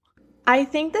 I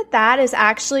think that is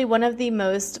actually one of the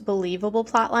most believable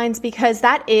plot lines because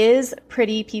that is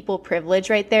pretty people privilege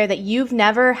right there, that you've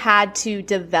never had to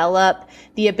develop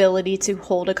the ability to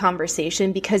hold a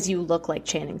conversation because you look like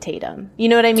Channing Tatum. You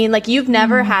know what I mean? Like you've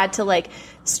never had to like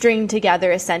string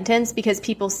together a sentence because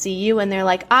people see you and they're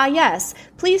like, ah, yes,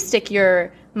 please stick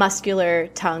your muscular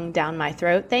tongue down my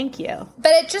throat. Thank you.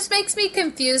 But it just makes me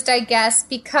confused, I guess,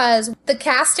 because the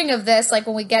casting of this, like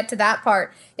when we get to that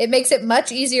part, it makes it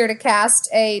much easier to cast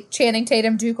a Channing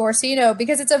Tatum Duke Orsino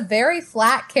because it's a very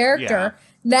flat character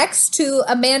next to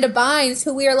Amanda Bynes,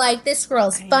 who we are like, this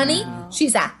girl's funny,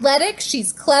 she's athletic,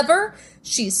 she's clever,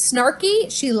 she's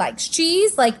snarky, she likes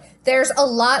cheese. Like there's a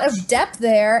lot of depth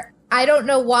there. I don't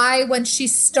know why when she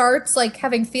starts like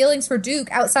having feelings for Duke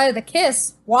outside of the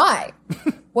kiss, why?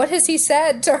 What has he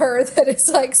said to her that is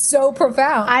like so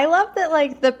profound? I love that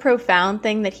like the profound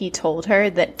thing that he told her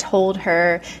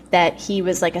that he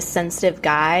was like a sensitive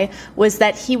guy was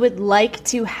that he would like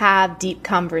to have deep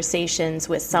conversations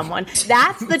with someone.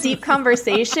 That's the deep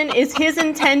conversation is his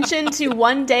intention to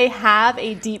one day have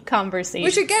a deep conversation.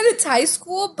 Which again, it's high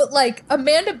school, but like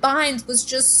Amanda Bynes was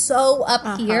just so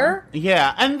up here.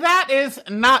 Yeah, and that is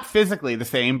not physically the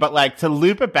same, but like to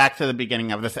loop it back to the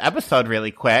beginning of this episode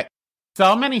really quick.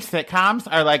 So many sitcoms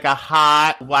are like a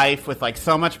hot wife with like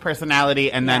so much personality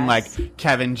and then like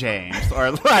Kevin James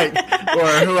or like, or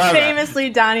whoever. Famously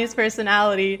Donnie's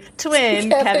personality twin,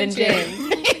 Kevin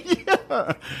James.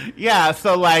 Yeah,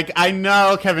 so like I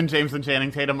know Kevin James and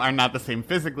Channing Tatum are not the same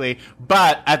physically,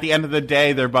 but at the end of the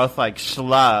day, they're both like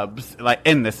schlubs, like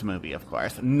in this movie, of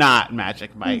course, not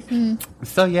Magic Mike.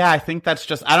 So yeah, I think that's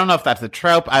just, I don't know if that's a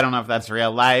trope. I don't know if that's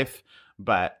real life.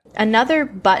 But another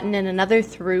button and another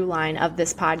through line of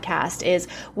this podcast is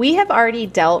we have already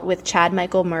dealt with Chad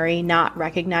Michael Murray not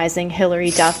recognizing Hilary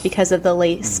Duff because of the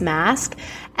lace mask.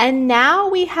 And now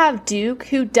we have Duke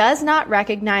who does not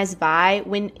recognize Vi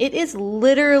when it is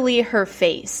literally her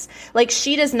face. Like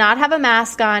she does not have a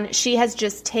mask on. She has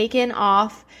just taken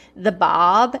off the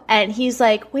bob and he's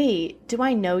like, wait, do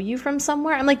I know you from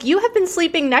somewhere? I'm like, you have been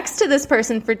sleeping next to this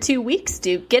person for 2 weeks,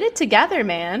 Duke. Get it together,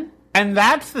 man. And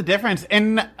that's the difference.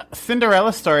 In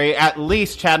Cinderella Story, at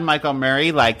least Chad Michael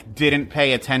Murray, like, didn't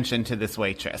pay attention to this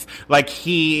waitress. Like,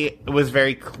 he was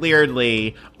very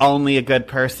clearly only a good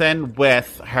person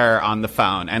with her on the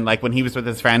phone. And, like, when he was with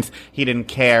his friends, he didn't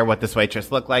care what this waitress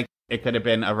looked like. It could have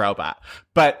been a robot.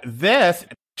 But this,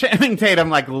 Channing Tatum,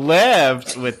 like,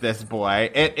 lived with this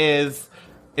boy. It is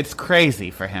It's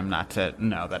crazy for him not to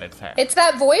know that it's her. It's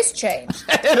that voice change.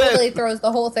 It really throws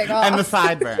the whole thing off. And the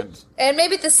sideburns. And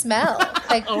maybe the smell.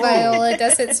 Like, Viola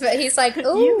doesn't smell. He's like,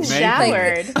 ooh. You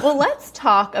showered. Well, let's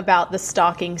talk about the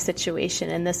stalking situation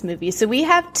in this movie. So we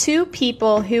have two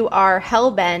people who are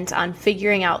hell-bent on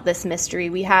figuring out this mystery.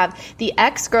 We have the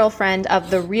ex-girlfriend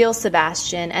of the real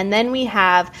Sebastian, and then we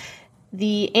have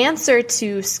the answer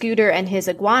to Scooter and his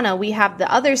iguana. We have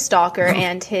the other stalker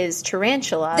and his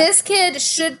tarantula. This kid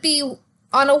should be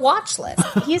on a watch list.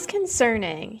 He's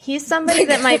concerning. He's somebody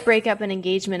that might break up an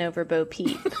engagement over Bo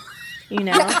Peep. You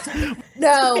know?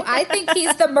 No, I think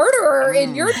he's the murderer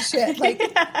in your shit. Like,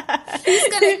 he's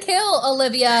going to kill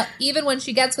Olivia even when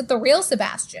she gets with the real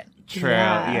Sebastian. True,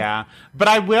 yeah. But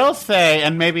I will say,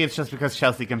 and maybe it's just because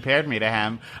Chelsea compared me to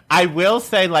him, I will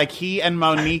say, like, he and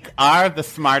Monique are the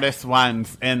smartest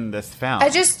ones in this film. I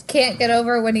just can't get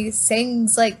over when he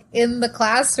sings, like, in the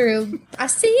classroom, I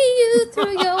see you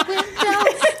through your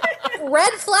window.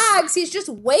 Red flags. He's just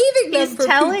waving them. He's for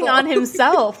telling people. On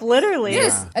himself, literally.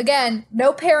 Yes. Again,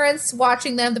 no parents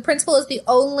watching them. The principal is the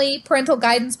only parental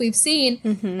guidance we've seen.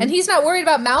 And he's not worried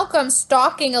about Malcolm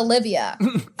stalking Olivia.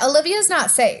 Olivia's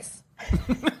not safe.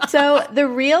 So the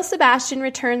real Sebastian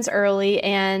returns early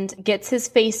and gets his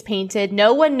face painted.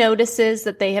 No one notices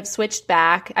that they have switched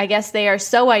back. I guess they are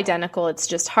so identical, it's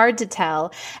just hard to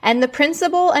tell. And the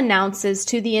principal announces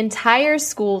to the entire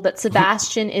school that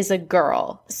Sebastian is a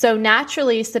girl. So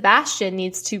naturally, Sebastian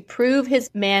needs to prove his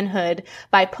manhood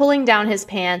by pulling down his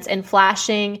pants and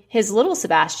flashing his little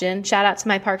Sebastian, shout out to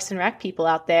my Parks and Rec people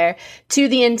out there, to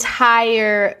the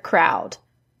entire crowd.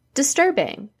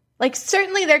 Disturbing. Like,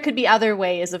 certainly there could be other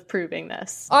ways of proving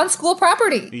this. On school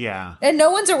property. Yeah. And no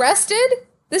one's arrested?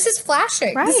 This is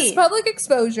flashing. Right. This is public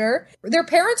exposure. Their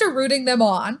parents are rooting them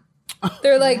on.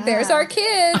 They're like, there's our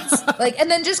kids. Like, and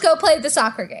then just go play the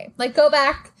soccer game. Like, go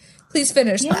back. Please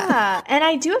finish that. Yeah, and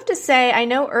I do have to say, I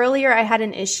know earlier I had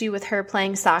an issue with her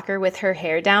playing soccer with her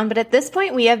hair down, but at this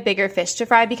point we have bigger fish to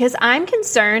fry because I'm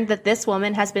concerned that this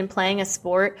woman has been playing a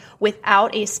sport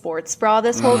without a sports bra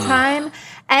this whole time.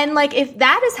 And like, if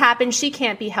that has happened, she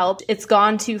can't be helped. It's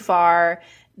gone too far.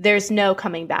 There's no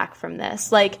coming back from this.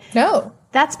 Like, No.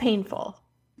 that's painful.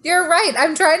 You're right.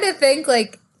 I'm trying to think,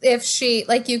 like, if she,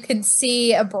 like, you can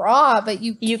see a bra, but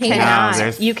you cannot.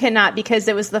 No, You cannot, because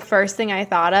it was the first thing I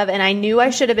thought of. And I knew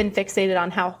I should have been fixated on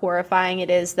how horrifying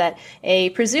it is that a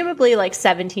presumably like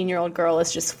 17-year-old girl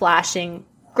is just flashing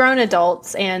grown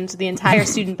adults and the entire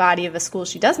student body of a school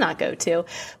she does not go to.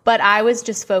 But I was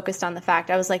just focused on the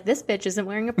fact, I was like, this bitch isn't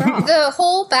wearing a bra. The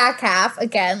whole back half,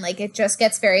 again, like, it just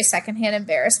gets very secondhand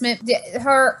embarrassment.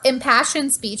 Her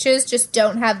impassioned speeches just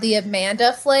don't have the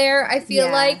Amanda flair, I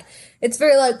feel like. It's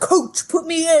very like, coach, put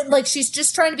me in. Like, she's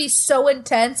just trying to be so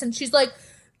intense. And she's like,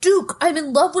 Duke, I'm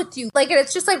in love with you. Like, and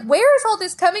it's just like, where is all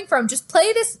this coming from? Just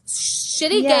play this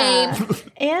shitty game.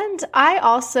 And I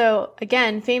also,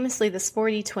 again, famously the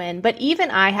sporty twin, but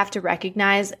even I have to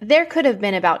recognize there could have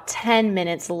been about 10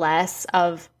 minutes less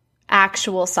of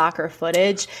actual soccer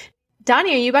footage.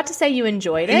 Donnie, are you about to say you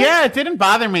enjoyed it? Yeah, it didn't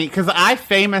bother me because I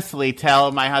famously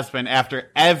tell my husband after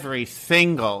every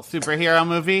single superhero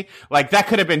movie, like, that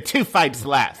could have been 2 fights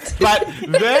less. But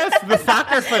the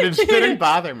soccer footage didn't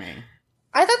bother me.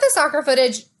 I thought the soccer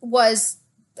footage was,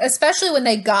 especially when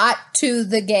they got to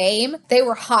the game, they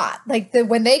were hot. Like,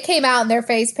 when they came out in their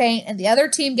face paint and the other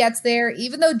team gets there,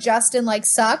 even though Justin, like,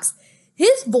 sucks,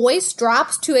 his voice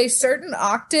drops to a certain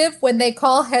octave when they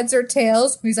call heads or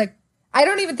tails. He's like, I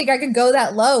don't even think I can go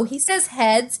that low. He says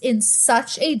heads in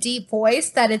such a deep voice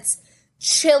that it's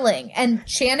chilling. And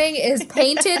Channing is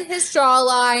painted his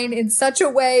jawline in such a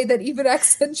way that even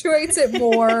accentuates it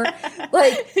more.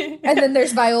 Like, and then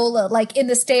there's Viola, like, in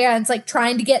the stands, like,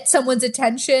 trying to get someone's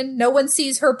attention. No one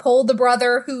sees her pull the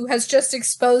brother who has just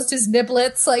exposed his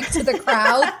niblets, like, to the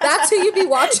crowd. That's who you'd be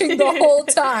watching the whole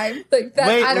time. Like, that,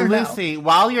 Wait, I don't Lucy,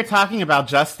 while you're talking about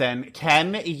Justin,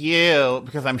 can you,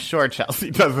 because I'm sure Chelsea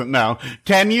doesn't know,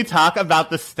 can you talk about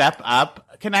the Step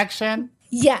Up connection?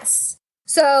 Yes.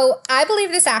 So I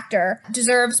believe this actor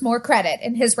deserves more credit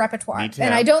in his repertoire. Me too.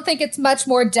 And I don't think it's much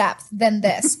more depth than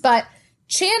this. But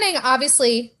Channing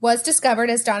obviously was discovered,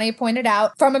 as Donnie pointed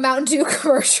out, from a Mountain Dew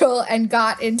commercial and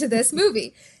got into this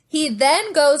movie. He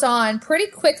then goes on pretty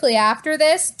quickly after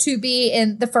this to be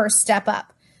in the first Step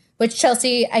Up, which,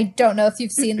 Chelsea, I don't know if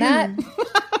you've seen that.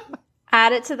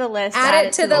 Add it to the list. Add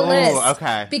it to the list. Ooh,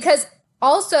 okay. Because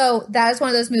also, that is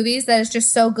one of those movies that is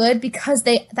just so good because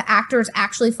the actors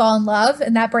actually fall in love,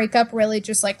 and that breakup really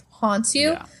just, like, haunts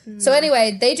you. Yeah. So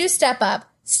anyway, they do Step Up.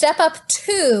 Step Up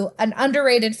 2, an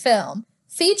underrated film,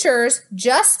 features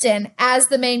Justin as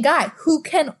the main guy, who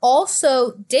can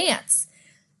also dance.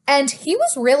 And he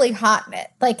was really hot in it.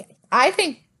 Like, I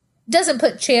think doesn't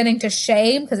put Channing to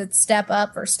shame because it's Step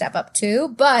Up or Step Up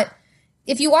 2. But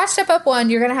if you watch Step Up 1,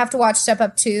 you're going to have to watch Step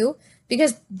Up 2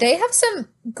 because they have some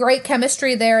great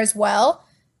chemistry there as well.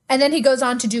 And then he goes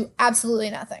on to do absolutely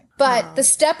nothing. But the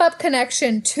Step Up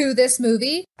connection to this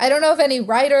movie, I don't know if any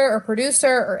writer or producer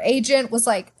or agent was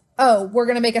like, oh, we're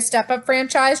going to make a Step Up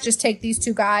franchise. Just take these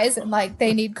two guys and like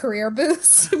they need career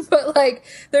boosts. But like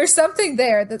there's something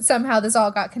there that somehow this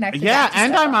all got connected. Yeah,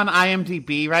 and I'm on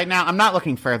IMDb right now. I'm not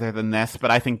looking further than this,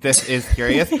 but I think this is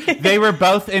curious. They were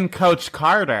both in Coach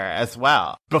Carter as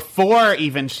well, before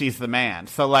even She's the Man.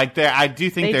 So like there, I do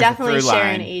think they there's definitely a through share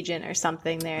line. an agent or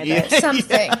something there. Yeah. That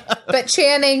Something. But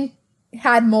Channing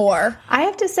had more. I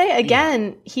have to say,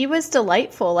 again, he was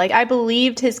delightful. Like, I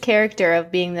believed his character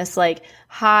of being this, like,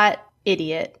 hot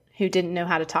idiot who didn't know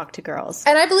how to talk to girls.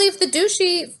 And I believe the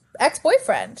douchey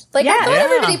ex-boyfriend. Like, I thought Yeah.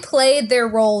 everybody played their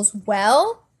roles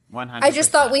well. 100%. I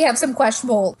just thought we have some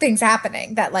questionable things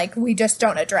happening that, like, we just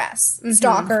don't address.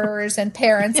 Stalkers and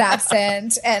parents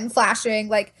absent and flashing.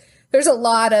 Like, there's a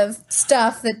lot of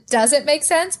stuff that doesn't make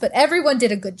sense, but everyone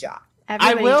did a good job. I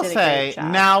Everybody will did a say, great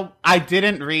job. now, I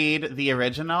didn't read the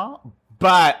original,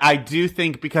 but I do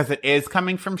think because it is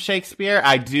coming from Shakespeare,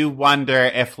 I do wonder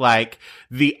if, like,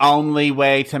 the only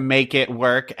way to make it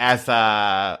work as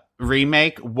a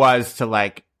remake was to,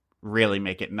 like, really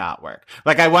make it not work.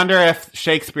 Like, I wonder if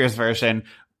Shakespeare's version,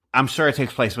 I'm sure it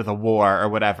takes place with a war or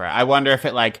whatever. I wonder if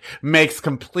it, like, makes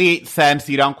complete sense.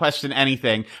 You don't question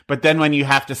anything. But then when you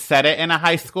have to set it in a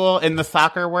high school in the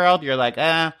soccer world, you're like,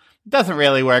 doesn't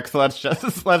really work, so let's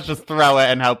just throw it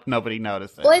and hope nobody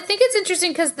notices. Well, I think it's interesting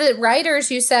because the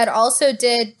writers, you said, also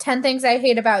did 10 Things I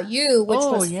Hate About You, which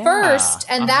was first,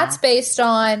 and that's based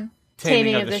on...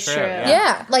 Taming of the Shrew.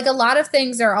 Yeah, like a lot of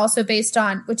things are also based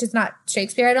on, which is not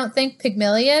Shakespeare, I don't think,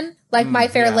 Pygmalion, like My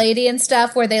Fair Lady and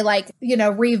stuff, where they like, you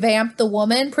know, revamp the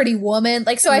woman, Pretty Woman.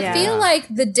 Like, so I feel like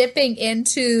the dipping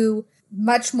into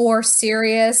much more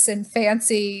serious and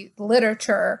fancy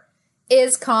literature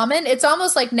is common. It's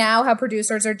almost like now how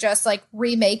producers are just like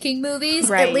remaking movies.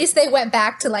 Right. At least they went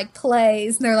back to like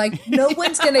plays and they're like, no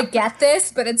one's going to get this,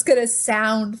 but it's going to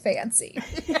sound fancy.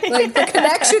 Like the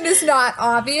connection is not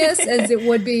obvious as it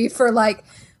would be for like,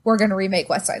 we're going to remake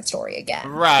West Side Story again.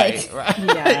 Right, Like, right.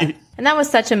 Yeah. And that was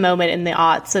such a moment in the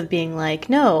aughts of being like,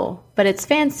 no, but it's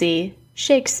fancy.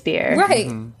 Shakespeare.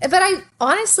 Right. But I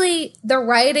honestly, the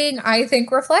writing, I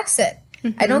think, reflects it.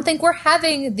 I don't think we're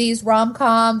having these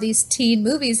rom-com, these teen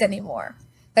movies anymore.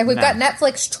 Like we've got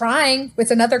Netflix trying with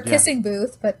another kissing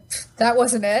booth, but that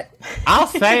wasn't it. I'll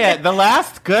say it. The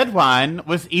last good one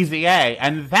was Easy A,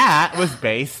 and that was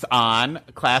based on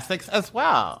classics as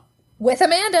well. With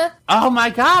Amanda. Oh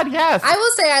my God, yes. I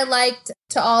will say I liked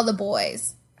To All the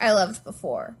Boys. I loved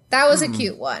before. That was a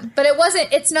cute one. But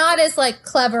it's not as like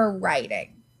clever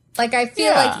writing. Like I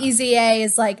feel like Easy A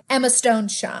is like Emma Stone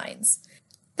shines.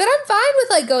 But I'm fine with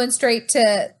like going straight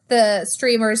to the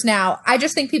streamers now. I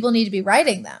just think people need to be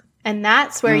writing them. And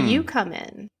that's where you come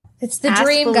in. It's the Ask,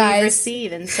 dream, believe, guys.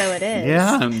 receive, and so it is.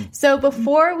 Yeah. So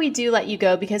before we do let you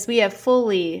go, because we have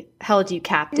fully held you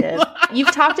captive,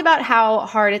 you've talked about how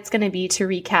hard it's going to be to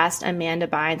recast Amanda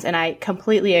Bynes, and I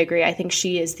completely agree. I think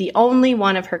she is the only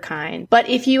one of her kind. But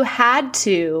if you had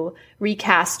to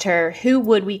recast her, who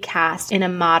would we cast in a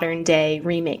modern day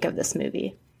remake of this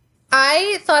movie?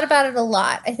 I thought about it a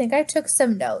lot. I think I took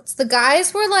some notes. The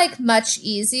guys were like much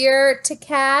easier to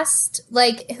cast.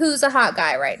 Like, who's a hot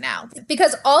guy right now?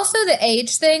 Because also the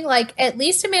age thing, like at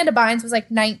least Amanda Bynes was like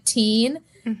 19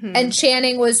 and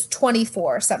Channing was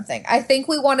 24 or something. I think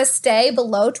we want to stay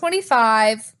below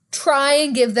 25, try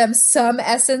and give them some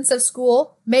essence of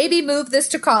school. Maybe move this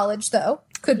to college though.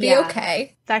 Could be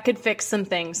okay. That could fix some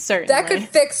things, certainly. That could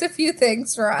fix a few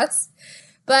things for us.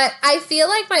 But I feel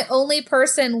like my only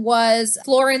person was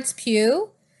Florence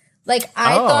Pugh. Like,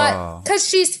 I thought, because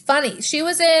she's funny. She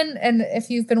was in, and if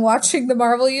you've been watching the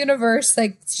Marvel Universe,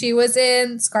 like, she was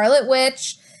in Scarlet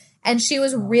Witch, and she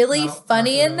was really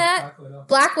funny in that.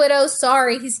 Black Widow,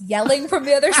 sorry, he's yelling from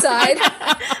the other side.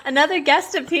 Another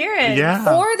guest appearance.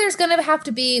 Yeah. Or there's going to have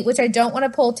to be, which I don't want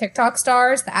to pull TikTok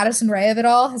stars, the Addison Rae of it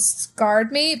all has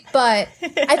scarred me, but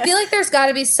I feel like there's got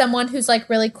to be someone who's like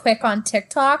really quick on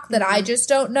TikTok that I just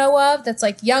don't know of, that's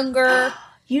like younger.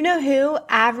 You know who?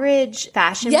 Average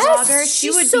fashion blogger. She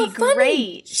she's would so be funny.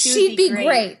 great. She'd be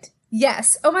great.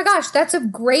 Yes. Oh my gosh, that's a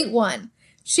great one.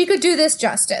 She could do this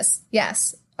justice.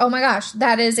 Yes. Oh my gosh,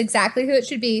 that is exactly who it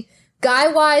should be.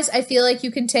 Guy-wise, I feel like you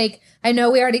can take... I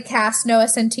know we already cast Noah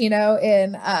Centineo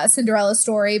in Cinderella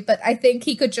Story, but I think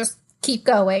he could just keep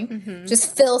going.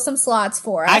 Just fill some slots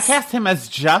for us. I cast him as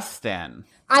Justin.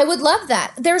 I would love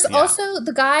that. There's also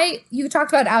the guy, you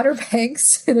talked about Outer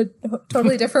Banks in a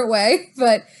totally different way,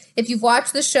 but if you've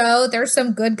watched the show, there's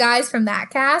some good guys from that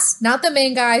cast. Not the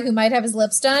main guy who might have his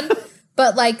lips done,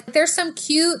 but like there's some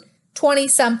cute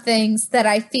 20-somethings that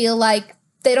I feel like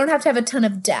they don't have to have a ton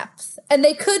of depth. And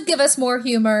they could give us more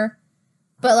humor,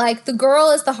 but like the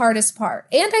girl is the hardest part.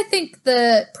 And I think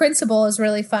the principal is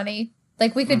really funny.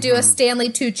 Like we could do a Stanley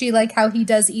Tucci, like how he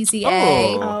does Easy A.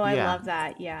 Oh, I love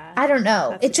that. Yeah. I don't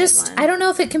know. That's I don't know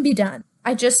if it can be done.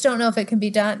 I just don't know if it can be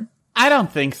done. I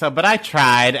don't think so, but I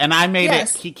tried, and I made it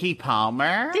Keke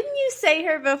Palmer. Didn't you say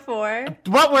her before?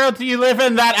 What world do you live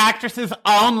in that actresses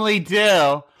only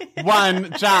do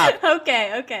one job?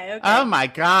 Okay. Oh my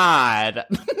God.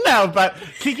 No, but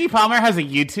Keke Palmer has a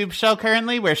YouTube show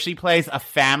currently where she plays a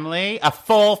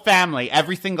full family,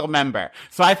 every single member.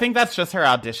 So I think that's just her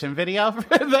audition video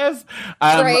for this.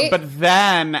 Right. But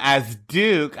then as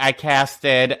Duke, I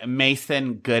casted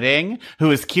Mason Gooding, who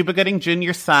is Cuba Gooding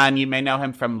Jr.'s son. You may know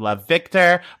him from Love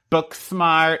Victor,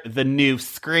 Booksmart, the new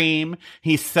Scream.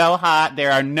 He's so hot.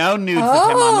 There are no nudes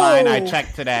of him online. I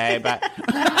checked today, but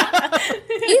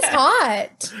he's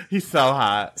hot. He's so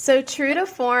hot. So true to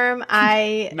form,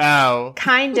 I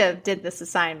kind of did this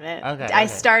assignment. I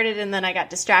started and then I got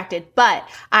distracted, but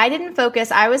I didn't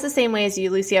focus. I was the same way as you,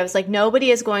 Lucy. I was like,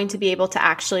 nobody is going to be able to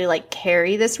actually like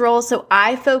carry this role. So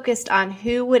I focused on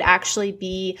who would actually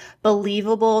be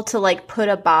believable to like put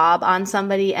a bob on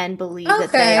somebody and believe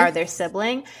that they are their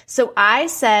sibling. So I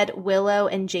said Willow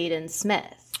and Jaden Smith.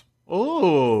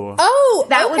 Ooh. Oh,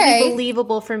 that would be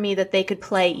believable for me that they could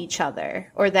play each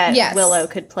other or that Willow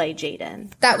could play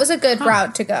Jaden. That was a good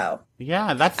route to go.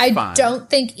 Yeah, that's fine. I don't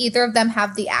think either of them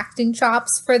have the acting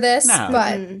chops for this,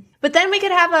 but then we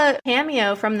could have a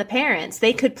cameo from the parents.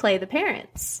 They could play the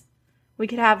parents. We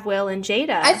could have Will and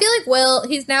Jada. I feel like Will,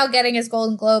 he's now getting his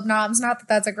Golden Globe noms. Not that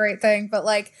that's a great thing, but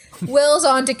like Will's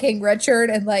on to King Richard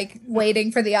and like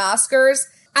waiting for the Oscars.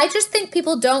 I just think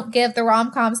people don't give the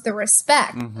rom-coms the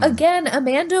respect. Again,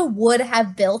 Amanda would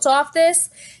have built off this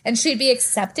and she'd be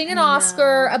accepting an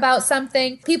Oscar about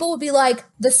something. People would be like,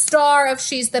 the star of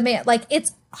She's the Man. Like,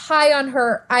 it's high on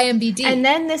her IMDb. And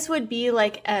then this would be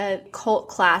like a cult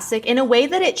classic in a way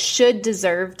that it should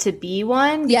deserve to be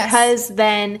one, because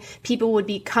then people would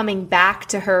be coming back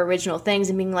to her original things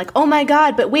and being like, oh my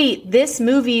God, but wait, this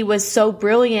movie was so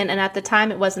brilliant and at the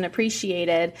time it wasn't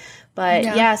appreciated.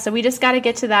 But so we just got to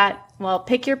get to that. Well,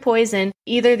 pick your poison.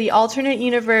 Either the alternate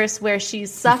universe where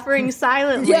she's suffering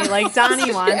silently like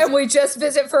Donnie wants. And we just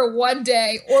visit for one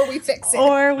day, or we fix it.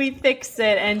 Or we fix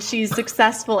it and she's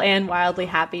successful and wildly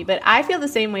happy. But I feel the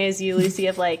same way as you, Lucy,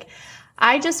 of like,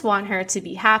 I just want her to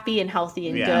be happy and healthy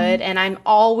and good. And I'm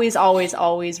always, always,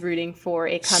 always rooting for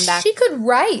a comeback. She could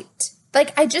write.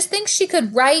 Like, I just think she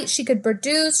could write. She could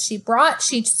produce. She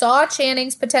saw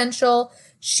Channing's potential.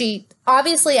 She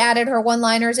obviously added her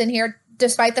one-liners in here,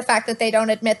 despite the fact that they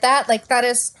don't admit that. Like, that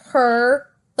is her,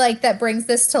 like, that brings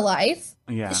this to life.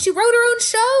 Yeah. She wrote her own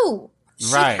show.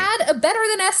 She had a better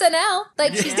than SNL.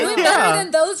 Like, she's doing better than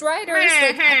those writers.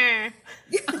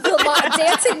 Like,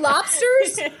 Dancing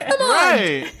Lobsters? Come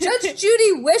on. Judge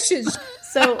Judy wishes.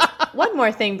 So one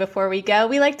more thing before we go.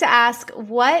 We like to ask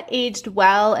what aged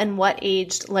well and what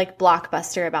aged like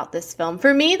blockbuster about this film.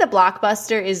 For me, the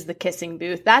blockbuster is The Kissing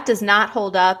Booth. That does not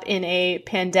hold up in a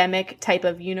pandemic type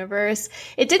of universe.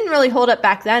 It didn't really hold up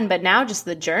back then, but now just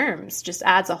the germs just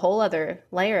adds a whole other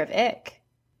layer of ick.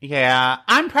 Yeah,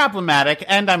 I'm problematic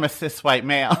and I'm a cis white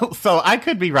male, so I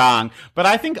could be wrong. But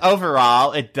I think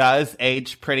overall it does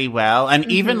age pretty well.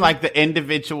 And even like the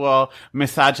individual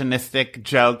misogynistic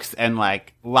jokes and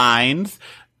like lines,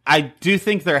 I do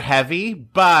think they're heavy,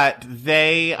 but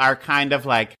they are kind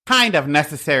of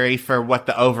necessary for what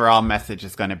the overall message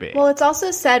is going to be. Well, it's also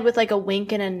said with like a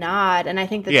wink and a nod. And I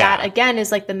think that again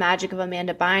is like the magic of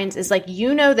Amanda Bynes is like,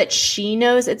 you know, that she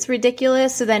knows it's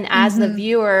ridiculous. So then as the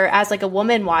viewer, as like a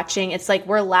woman watching, it's like,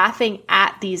 we're laughing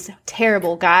at these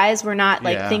terrible guys. We're not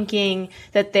like thinking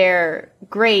that they're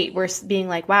great. We're being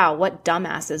like, wow, what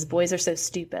dumbasses. Boys are so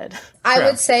stupid. I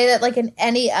would say that like in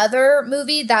any other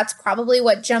movie, that's probably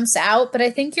what jumps out. But I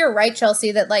think you're right,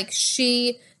 Chelsea, that like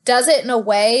she does it in a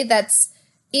way that's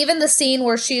even the scene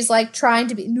where she's like trying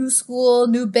to be new school,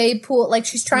 new babe pool, like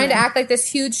she's trying to act like this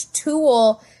huge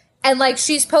tool and like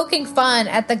she's poking fun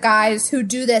at the guys who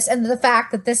do this and the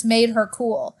fact that this made her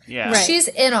cool. Yeah. Right. She's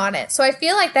in on it. So I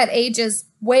feel like that ages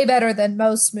way better than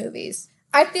most movies.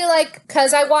 I feel like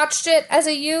because I watched it as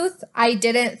a youth, I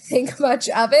didn't think much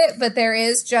of it, but there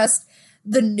is just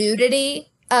the nudity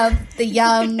of the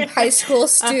young high school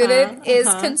student is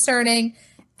concerning,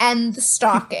 and the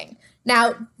stalking.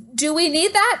 Now, do we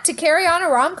need that to carry on a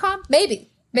rom-com?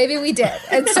 Maybe. Maybe we did.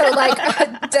 And so, like,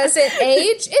 does it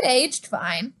age? It aged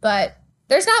fine, but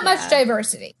there's not much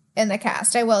diversity in the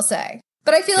cast, I will say.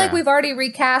 But I feel like we've already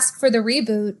recast for the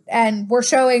reboot, and we're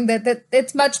showing that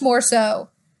it's much more so.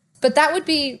 But that would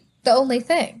be the only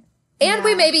thing. And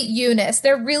we maybe Eunice.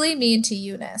 They're really mean to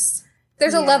Eunice.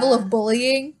 There's a level of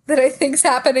bullying that I think's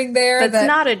happening there. That's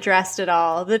not addressed at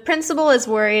all. The principal is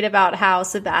worried about how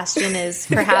Sebastian is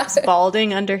perhaps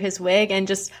balding under his wig and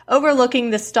just overlooking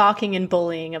the stalking and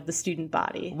bullying of the student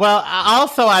body. Well,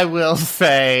 also I will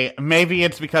say, maybe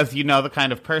it's because you know the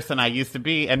kind of person I used to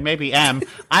be, and maybe am.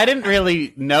 I didn't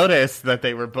really notice that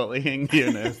they were bullying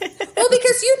Eunice. Well,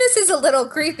 because Eunice is a little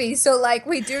creepy, so, like,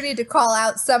 we do need to call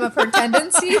out some of her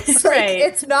tendencies. Like,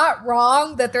 it's not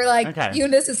wrong that they're like,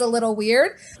 Eunice is a little weird.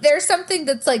 There's something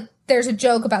that's like, there's a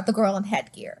joke about the girl in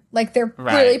headgear. Like, they're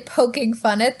really poking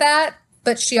fun at that,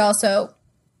 but she also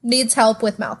needs help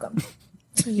with Malcolm.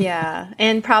 Yeah,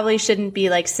 and probably shouldn't be,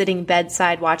 like, sitting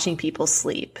bedside watching people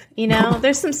sleep. You know,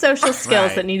 there's some social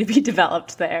skills that need to be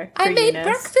developed there. I made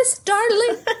breakfast,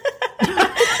 darling.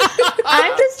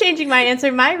 I'm just changing my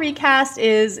answer. My recast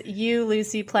is you,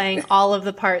 Lucy, playing all of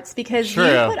the parts because you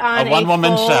put on a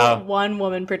one-woman show,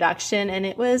 one-woman production, and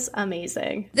it was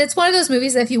amazing. It's one of those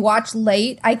movies that if you watch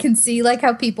late, I can see, like,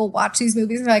 how people watch these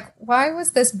movies and they're like, why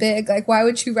was this big? Like, why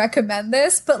would you recommend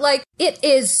this? But, like, it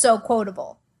is so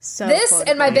quotable. So this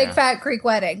quotable. And My Big Fat Greek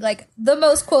Wedding, like the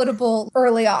most quotable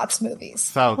early aughts movies.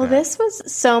 So good. Well, this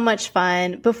was so much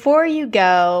fun. Before you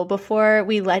go, before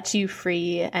we let you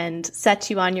free and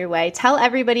set you on your way, tell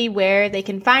everybody where they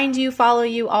can find you, follow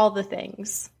you, all the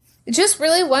things. Just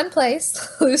really one place,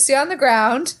 Lucy on the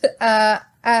Ground, on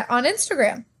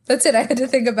Instagram. That's it. I had to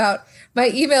think about my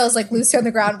email is like Lucy on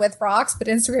the Ground with rocks, but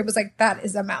Instagram was like, that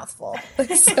is a mouthful. So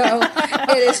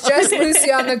it is just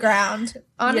Lucy on the Ground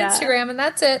on Instagram, and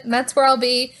that's it. And that's where I'll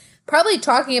be probably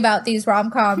talking about these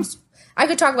rom-coms. I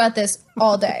could talk about this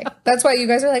all day. That's why you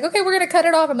guys are like, okay, we're going to cut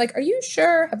it off. I'm like, are you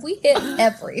sure? Have we hit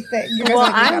everything? Well,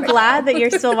 like, I'm glad that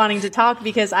you're still wanting to talk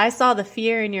because I saw the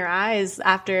fear in your eyes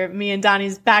after me and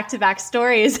Donnie's back-to-back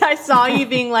stories. I saw you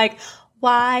being like,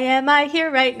 why am I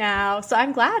here right now? So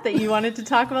I'm glad that you wanted to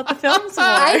talk about the films more.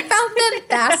 I found them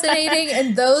fascinating,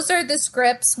 and those are the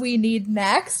scripts we need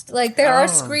next. Like, there are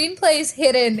screenplays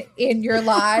hidden in your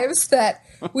lives that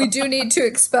we do need to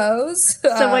expose.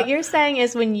 So what you're saying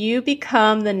is when you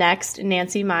become the next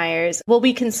Nancy Meyers, we'll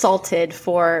be consulted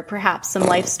for perhaps some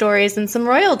life stories and some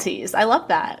royalties. I love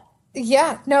that.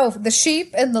 Yeah, no, the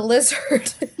sheep and the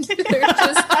lizard. They're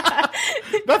just...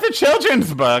 That's a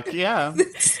children's book, yeah.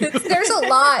 There's a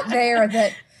lot there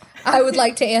that I would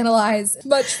like to analyze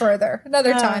much further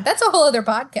another time. That's a whole other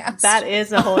podcast. That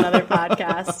is a whole other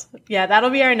podcast. Yeah, that'll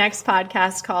be our next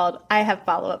podcast called I Have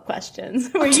Follow-Up Questions,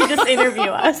 where you just interview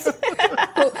us.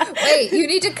 Wait, you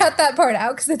need to cut that part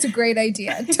out because it's a great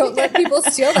idea. Don't let people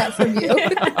steal that from you.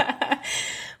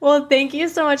 Well, thank you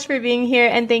so much for being here,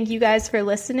 and thank you guys for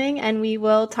listening, and we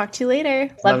will talk to you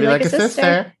later. Love you like a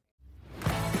sister.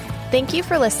 Thank you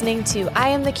for listening to I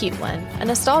Am the Cute One, a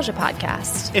nostalgia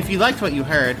podcast. If you liked what you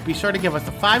heard, be sure to give us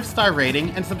a 5-star rating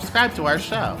and subscribe to our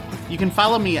show. You can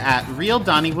follow me at Real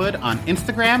Donnywood on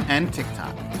Instagram and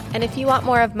TikTok. And if you want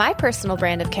more of my personal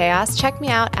brand of chaos, check me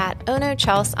out at Ono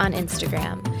Chels on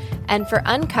Instagram. And for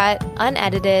uncut,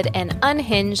 unedited, and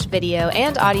unhinged video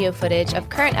and audio footage of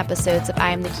current episodes of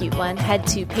I Am the Cute One, head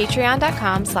to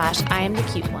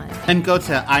patreon.com/IamTheCuteOne. And go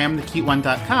to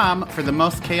IamTheCuteOne.com for the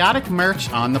most chaotic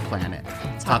merch on the planet.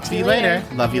 Talk to you later.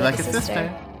 Love you like a sister.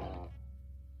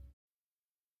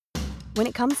 When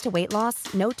it comes to weight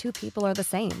loss, no two people are the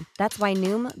same. That's why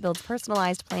Noom builds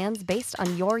personalized plans based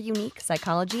on your unique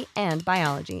psychology and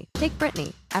biology. Take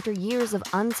Brittany. After years of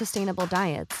unsustainable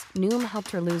diets, Noom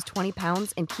helped her lose 20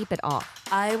 pounds and keep it off.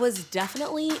 I was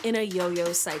definitely in a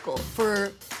yo-yo cycle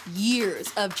for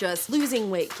years of just losing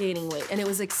weight, gaining weight, and it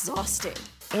was exhausting.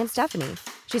 And Stephanie.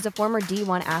 She's a former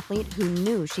D1 athlete who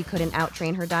knew she couldn't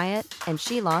outtrain her diet, and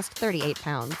she lost 38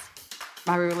 pounds.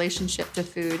 My relationship to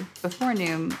food before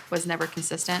Noom was never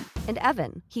consistent. And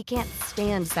Evan, he can't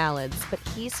stand salads, but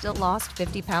he still lost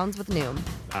 50 pounds with Noom.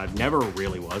 I never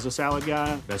really was a salad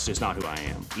guy. That's just not who I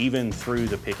am. Even through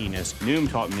the pickiness,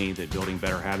 Noom taught me that building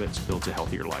better habits builds a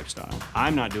healthier lifestyle.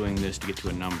 I'm not doing this to get to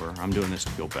a number. I'm doing this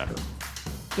to feel better.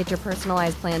 Get your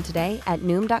personalized plan today at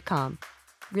Noom.com.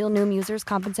 Real Noom users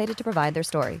compensated to provide their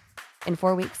story. In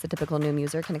 4 weeks, the typical Noom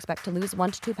user can expect to lose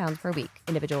 1 to 2 pounds per week.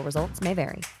 Individual results may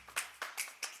vary.